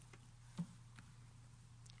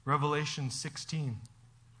 Revelation 16.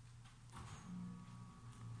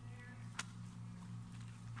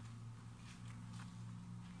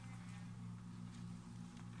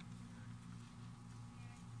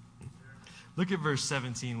 Look at verse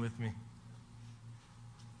 17 with me.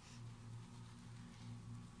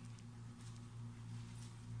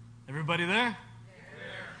 Everybody there?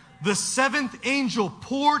 "The seventh angel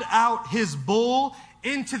poured out his bowl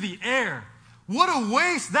into the air." What a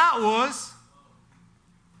waste that was.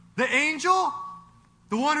 The angel,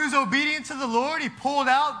 the one who's obedient to the Lord, he poured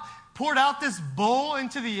out this bowl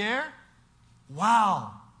into the air.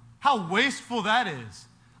 Wow, how wasteful that is.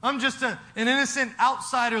 I'm just an innocent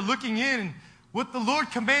outsider looking in, and what the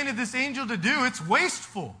Lord commanded this angel to do, it's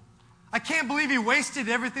wasteful. I can't believe he wasted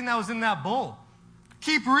everything that was in that bowl.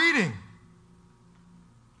 Keep reading.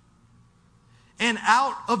 "And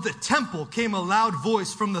out of the temple came a loud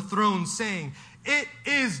voice from the throne saying, 'It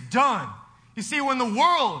is done.'" You see, when the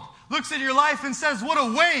world looks at your life and says, "What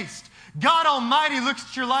a waste," God Almighty looks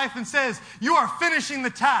at your life and says, "You are finishing the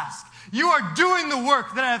task. You are doing the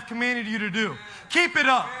work that I have commanded you to do. Keep it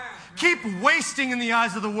up. Keep wasting in the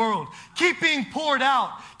eyes of the world. Keep being poured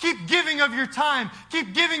out. Keep giving of your time.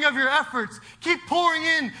 Keep giving of your efforts. Keep pouring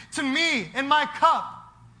in to me and my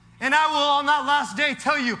cup. And I will on that last day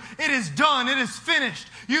tell you, it is done. It is finished.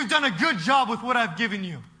 You've done a good job with what I've given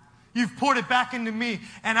you. You've poured it back into me,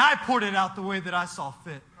 and I poured it out the way that I saw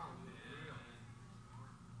fit."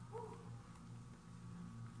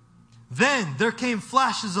 Then there came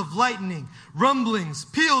flashes of lightning, rumblings,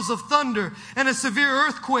 peals of thunder, and a severe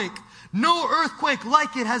earthquake. No earthquake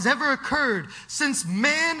like it has ever occurred since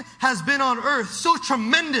man has been on earth. So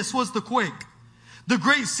tremendous was the quake. The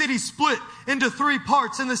great city split into 3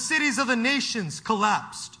 parts, and the cities of the nations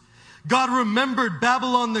collapsed. God remembered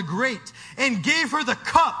Babylon the Great and gave her the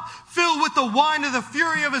cup filled with the wine of the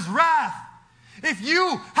fury of his wrath. If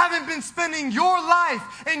you haven't been spending your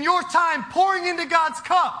life and your time pouring into God's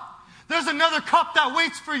cup, there's another cup that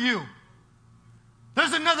waits for you.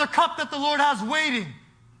 There's another cup that the Lord has waiting.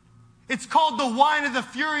 It's called the wine of the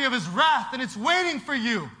fury of his wrath, and it's waiting for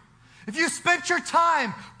you. If you spent your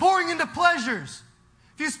time pouring into pleasures,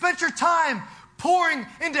 if you spent your time pouring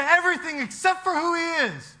into everything except for who He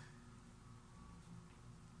is,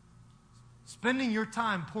 spending your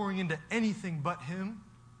time pouring into anything but Him,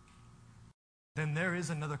 then there is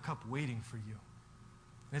another cup waiting for you.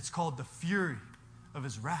 And it's called the fury of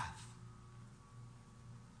His wrath.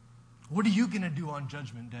 What are you going to do on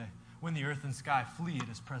Judgment Day when the earth and sky flee at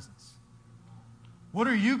His presence? What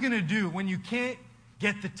are you going to do when you can't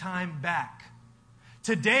get the time back?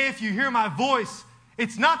 Today, if you hear my voice,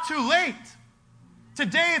 it's not too late.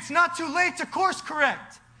 Today, it's not too late to course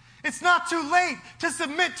correct. It's not too late to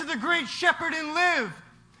submit to the great shepherd and live,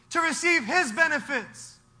 to receive His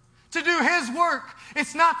benefits, to do His work.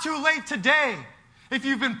 It's not too late today if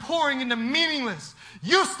you've been pouring into meaningless,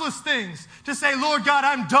 useless things to say, Lord God,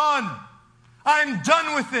 I'm done. I'm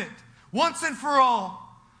done with it. Once and for all.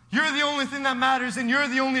 You're the only thing that matters, and You're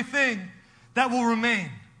the only thing that will remain.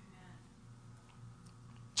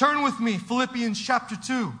 Turn with me, Philippians chapter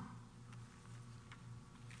 2.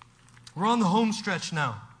 We're on the home stretch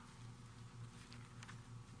now.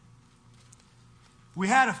 We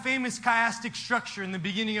had a famous chiastic structure in the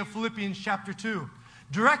beginning of Philippians chapter 2.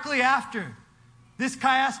 Directly after this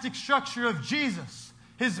chiastic structure of Jesus,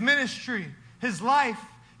 His ministry, His life,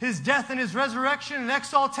 His death and His resurrection and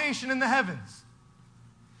exaltation in the heavens,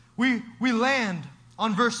 we land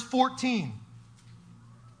on verse 14.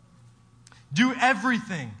 Do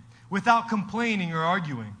everything without complaining or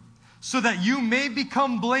arguing, so that you may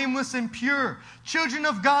become blameless and pure, children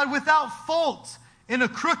of God without fault in a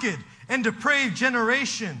crooked and depraved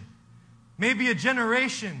generation. Maybe a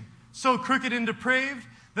generation so crooked and depraved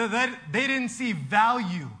that they didn't see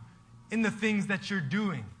value in the things that you're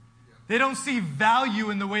doing. They don't see value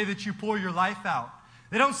in the way that you pour your life out.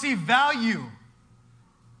 They don't see value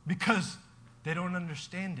because they don't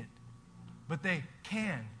understand it. But they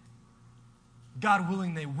can. God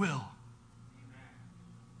willing, they will.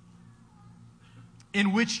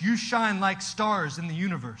 In which you shine like stars in the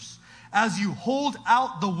universe, as you hold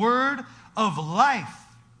out the word of life,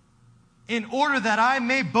 in order that I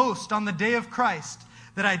may boast on the day of Christ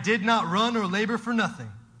that I did not run or labor for nothing.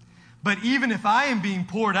 But even if I am being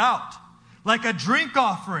poured out like a drink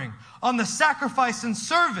offering on the sacrifice and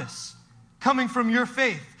service coming from your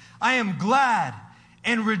faith, I am glad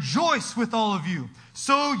and rejoice with all of you.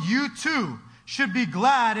 So you too should be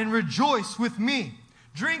glad and rejoice with me.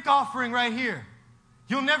 Drink offering right here.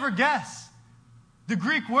 You'll never guess. The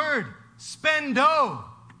Greek word, spendo.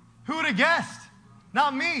 Who would have guessed?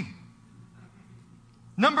 Not me.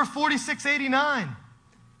 Number 4689.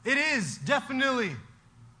 It is definitely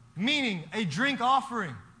meaning a drink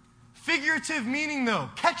offering. Figurative meaning though.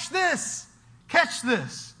 Catch this. Catch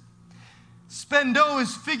this. Spendo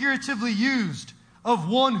is figuratively used of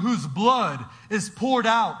one whose blood is poured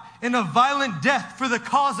out in a violent death for the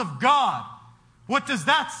cause of God. What does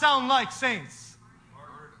that sound like, saints?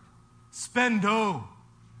 Spendo.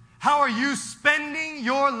 How are you spending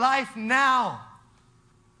your life now?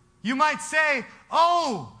 You might say,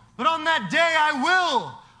 oh, but on that day I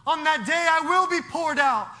will. On that day I will be poured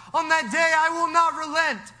out. On that day I will not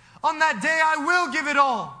relent. On that day I will give it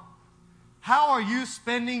all. How are you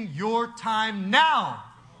spending your time now?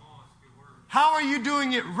 How are you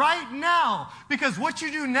doing it right now? Because what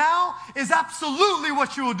you do now is absolutely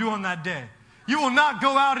what you will do on that day. You will not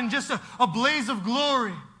go out in just a blaze of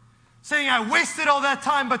glory, saying, I wasted all that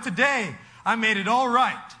time, but today I made it all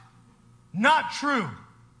right. Not true.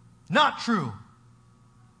 Not true.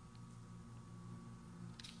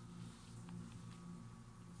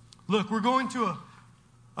 Look, we're going to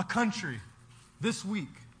a country this week.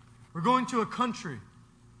 We're going to a country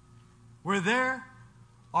where there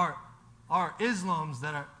are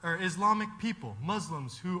Islamic people,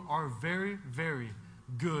 Muslims, who are very, very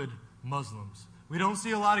good Muslims. We don't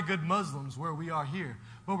see a lot of good Muslims where we are here,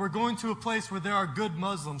 but we're going to a place where there are good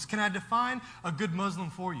Muslims. Can I define a good Muslim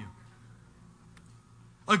for you?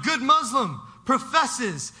 A good Muslim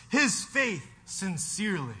professes his faith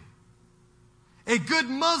sincerely. A good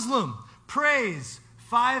Muslim prays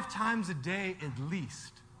 5 times a day at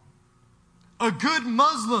least. A good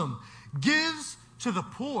Muslim gives to the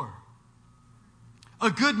poor. A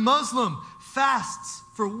good Muslim fasts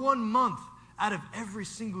for 1 month out of every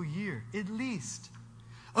single year, at least.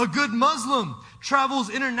 A good Muslim travels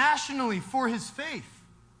internationally for his faith.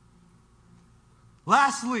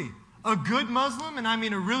 Lastly, a good Muslim, and I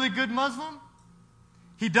mean a really good Muslim,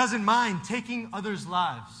 he doesn't mind taking others'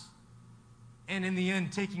 lives and in the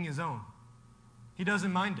end taking his own. He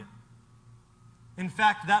doesn't mind it. In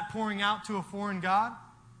fact, that pouring out to a foreign god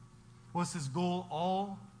was his goal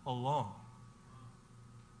all along.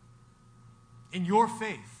 In your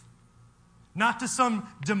faith, not to some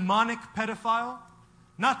demonic pedophile,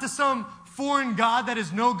 not to some foreign God that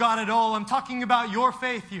is no God at all. I'm talking about your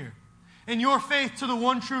faith here. And your faith to the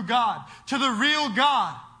one true God, to the real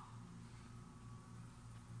God.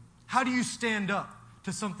 How do you stand up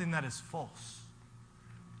to something that is false?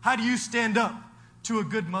 How do you stand up to a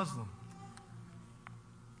good Muslim?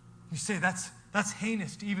 You say that's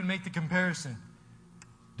heinous to even make the comparison.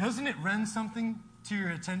 Doesn't it rend something to your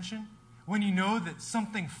attention when you know that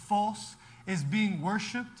something false is being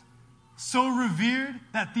worshipped, so revered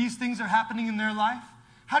that these things are happening in their life?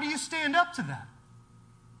 How do you stand up to that?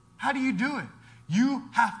 How do you do it? You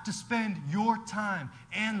have to spend your time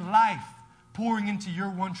and life pouring into your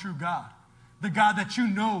one true God, the God that you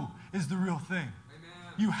know is the real thing.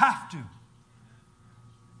 Amen. You have to.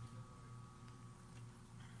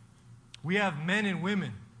 We have men and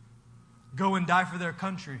women go and die for their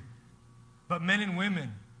country, but men and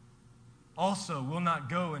women also will not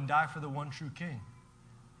go and die for the one true King.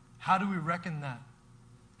 How do we reckon that?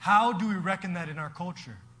 How do we reckon that in our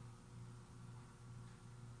culture?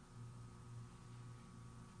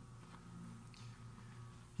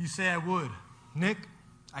 You say, I would. Nick,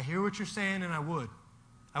 I hear what you're saying, and I would.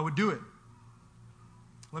 I would do it.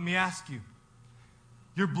 Let me ask you,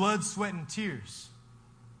 your blood, sweat, and tears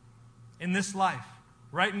in this life,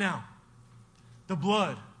 right now, the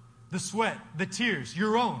blood, the sweat, the tears,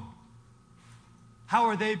 your own, how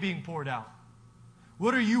are they being poured out?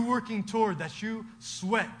 What are you working toward that you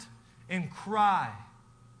sweat and cry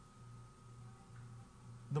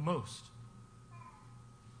the most?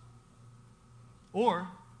 Or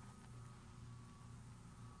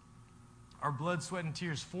are blood, sweat, and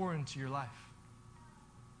tears foreign to your life?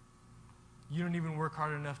 You don't even work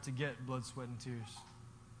hard enough to get blood, sweat, and tears.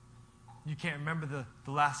 You can't remember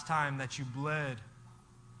the last time that you bled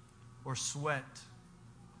or sweat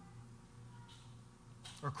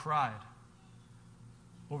or cried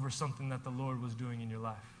over something that the Lord was doing in your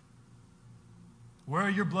life. Where are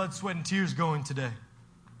your blood, sweat, and tears going today?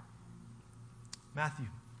 Matthew.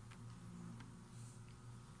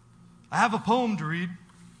 I have a poem to read.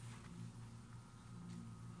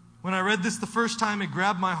 When I read this the first time, it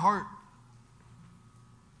grabbed my heart.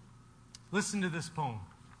 Listen to this poem.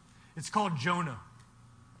 It's called Jonah.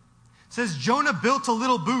 It says, Jonah built a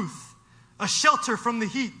little booth, a shelter from the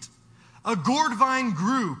heat. A gourd vine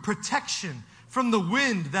grew, protection from the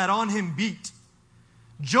wind that on him beat.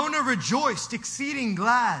 Jonah rejoiced, exceeding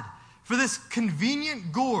glad, for this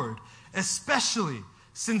convenient gourd, especially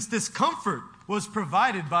since this comfort was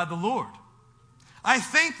provided by the Lord. I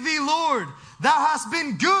thank thee, Lord, thou hast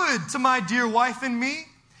been good to my dear wife and me.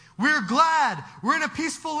 We're glad we're in a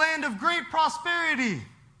peaceful land of great prosperity.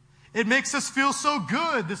 It makes us feel so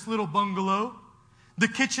good, this little bungalow. The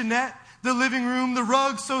kitchenette, the living room, the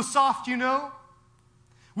rug so soft, you know.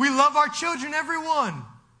 We love our children, everyone.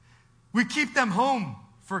 We keep them home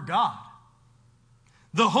for God.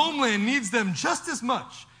 The homeland needs them just as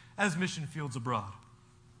much as mission fields abroad.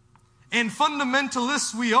 And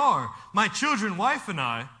fundamentalists we are, my children, wife, and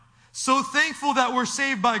I, so thankful that we're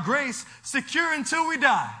saved by grace, secure until we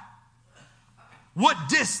die. What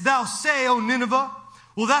didst thou say, O Nineveh?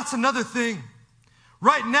 Well, that's another thing.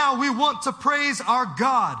 Right now, we want to praise our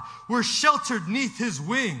God. We're sheltered neath his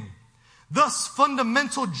wing. Thus,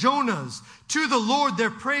 fundamental Jonahs to the Lord their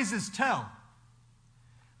praises tell.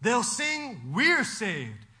 They'll sing, we're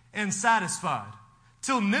saved and satisfied,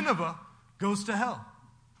 till Nineveh goes to hell.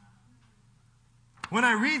 When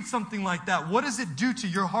I read something like that, what does it do to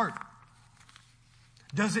your heart?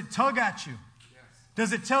 Does it tug at you? Yes.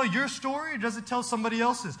 Does it tell your story or does it tell somebody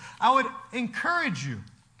else's? I would encourage you,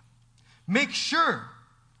 make sure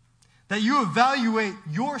that you evaluate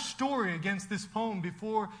your story against this poem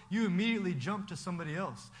before you immediately jump to somebody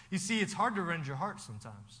else. You see, it's hard to rend your heart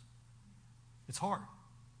sometimes. It's hard.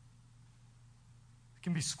 It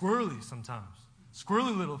can be squirrely sometimes.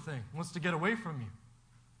 Squirrely little thing wants to get away from you.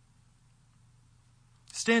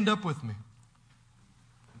 Stand up with me.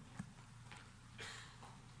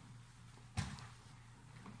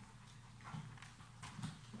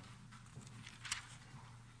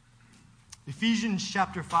 Ephesians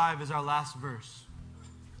chapter 5 is our last verse.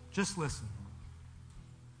 Just listen.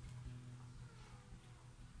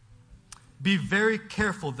 Be very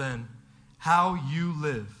careful then how you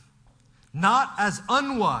live, not as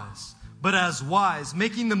unwise, but as wise,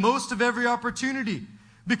 making the most of every opportunity,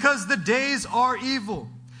 because the days are evil.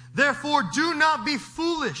 Therefore, do not be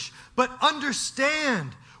foolish, but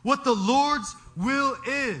understand what the Lord's will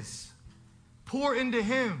is. Pour into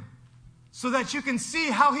him so that you can see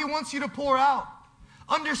how he wants you to pour out.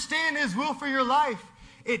 Understand his will for your life.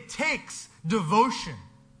 It takes devotion.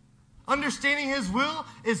 Understanding his will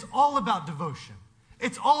is all about devotion.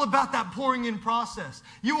 It's all about that pouring in process.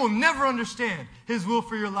 You will never understand His will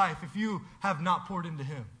for your life if you have not poured into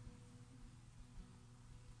Him.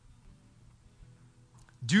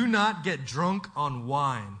 Do not get drunk on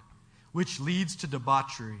wine, which leads to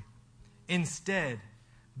debauchery. Instead,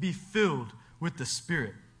 be filled with the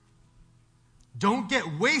Spirit. Don't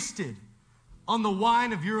get wasted on the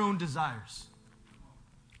wine of your own desires.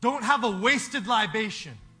 Don't have a wasted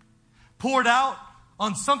libation poured out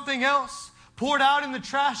on something else, poured out in the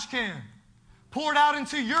trash can, poured out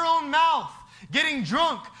into your own mouth, getting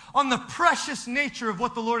drunk on the precious nature of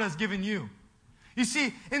what the Lord has given you. You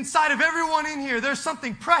see, inside of everyone in here, there's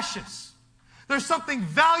something precious. There's something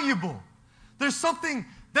valuable. There's something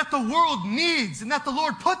that the world needs and that the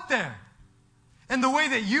Lord put there. And the way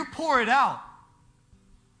that you pour it out,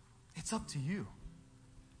 it's up to you.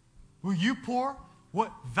 Will you pour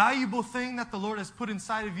what valuable thing that the Lord has put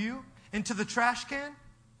inside of you into the trash can?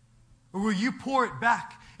 Or will you pour it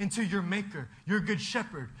back into your Maker, your Good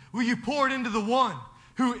Shepherd? Will you pour it into the one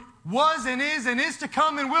who was and is to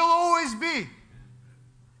come and will always be?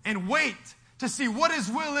 And wait to see what His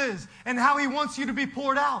will is and how He wants you to be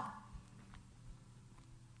poured out.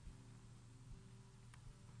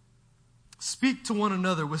 Speak to one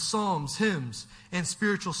another with psalms, hymns, and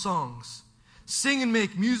spiritual songs. Sing and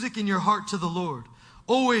make music in your heart to the Lord,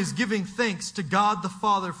 always giving thanks to God the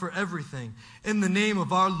Father for everything, in the name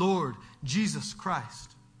of our Lord Jesus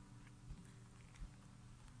Christ.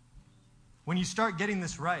 When you start getting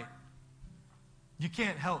this right, you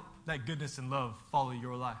can't help that goodness and love follow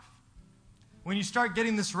your life. When you start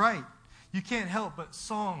getting this right, you can't help but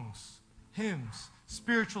songs, hymns,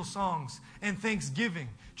 spiritual songs, and thanksgiving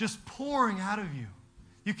just pouring out of you.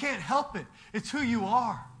 You can't help it. It's who you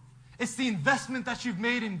are. It's the investment that you've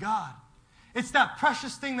made in God. It's that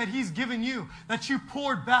precious thing that He's given you, that you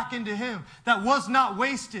poured back into Him, that was not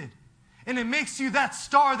wasted. And it makes you that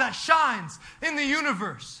star that shines in the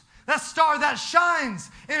universe, that star that shines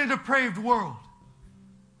in a depraved world.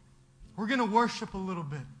 We're going to worship a little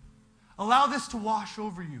bit. Allow this to wash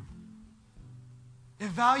over you.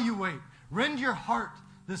 Evaluate. Rend your heart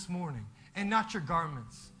this morning and not your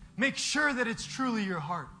garments. Make sure that it's truly your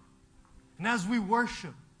heart. And as we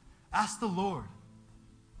worship, ask the Lord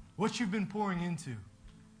what you've been pouring into.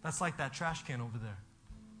 That's like that trash can over there.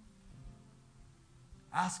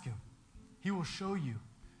 Ask Him. He will show you.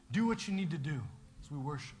 Do what you need to do as we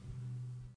worship.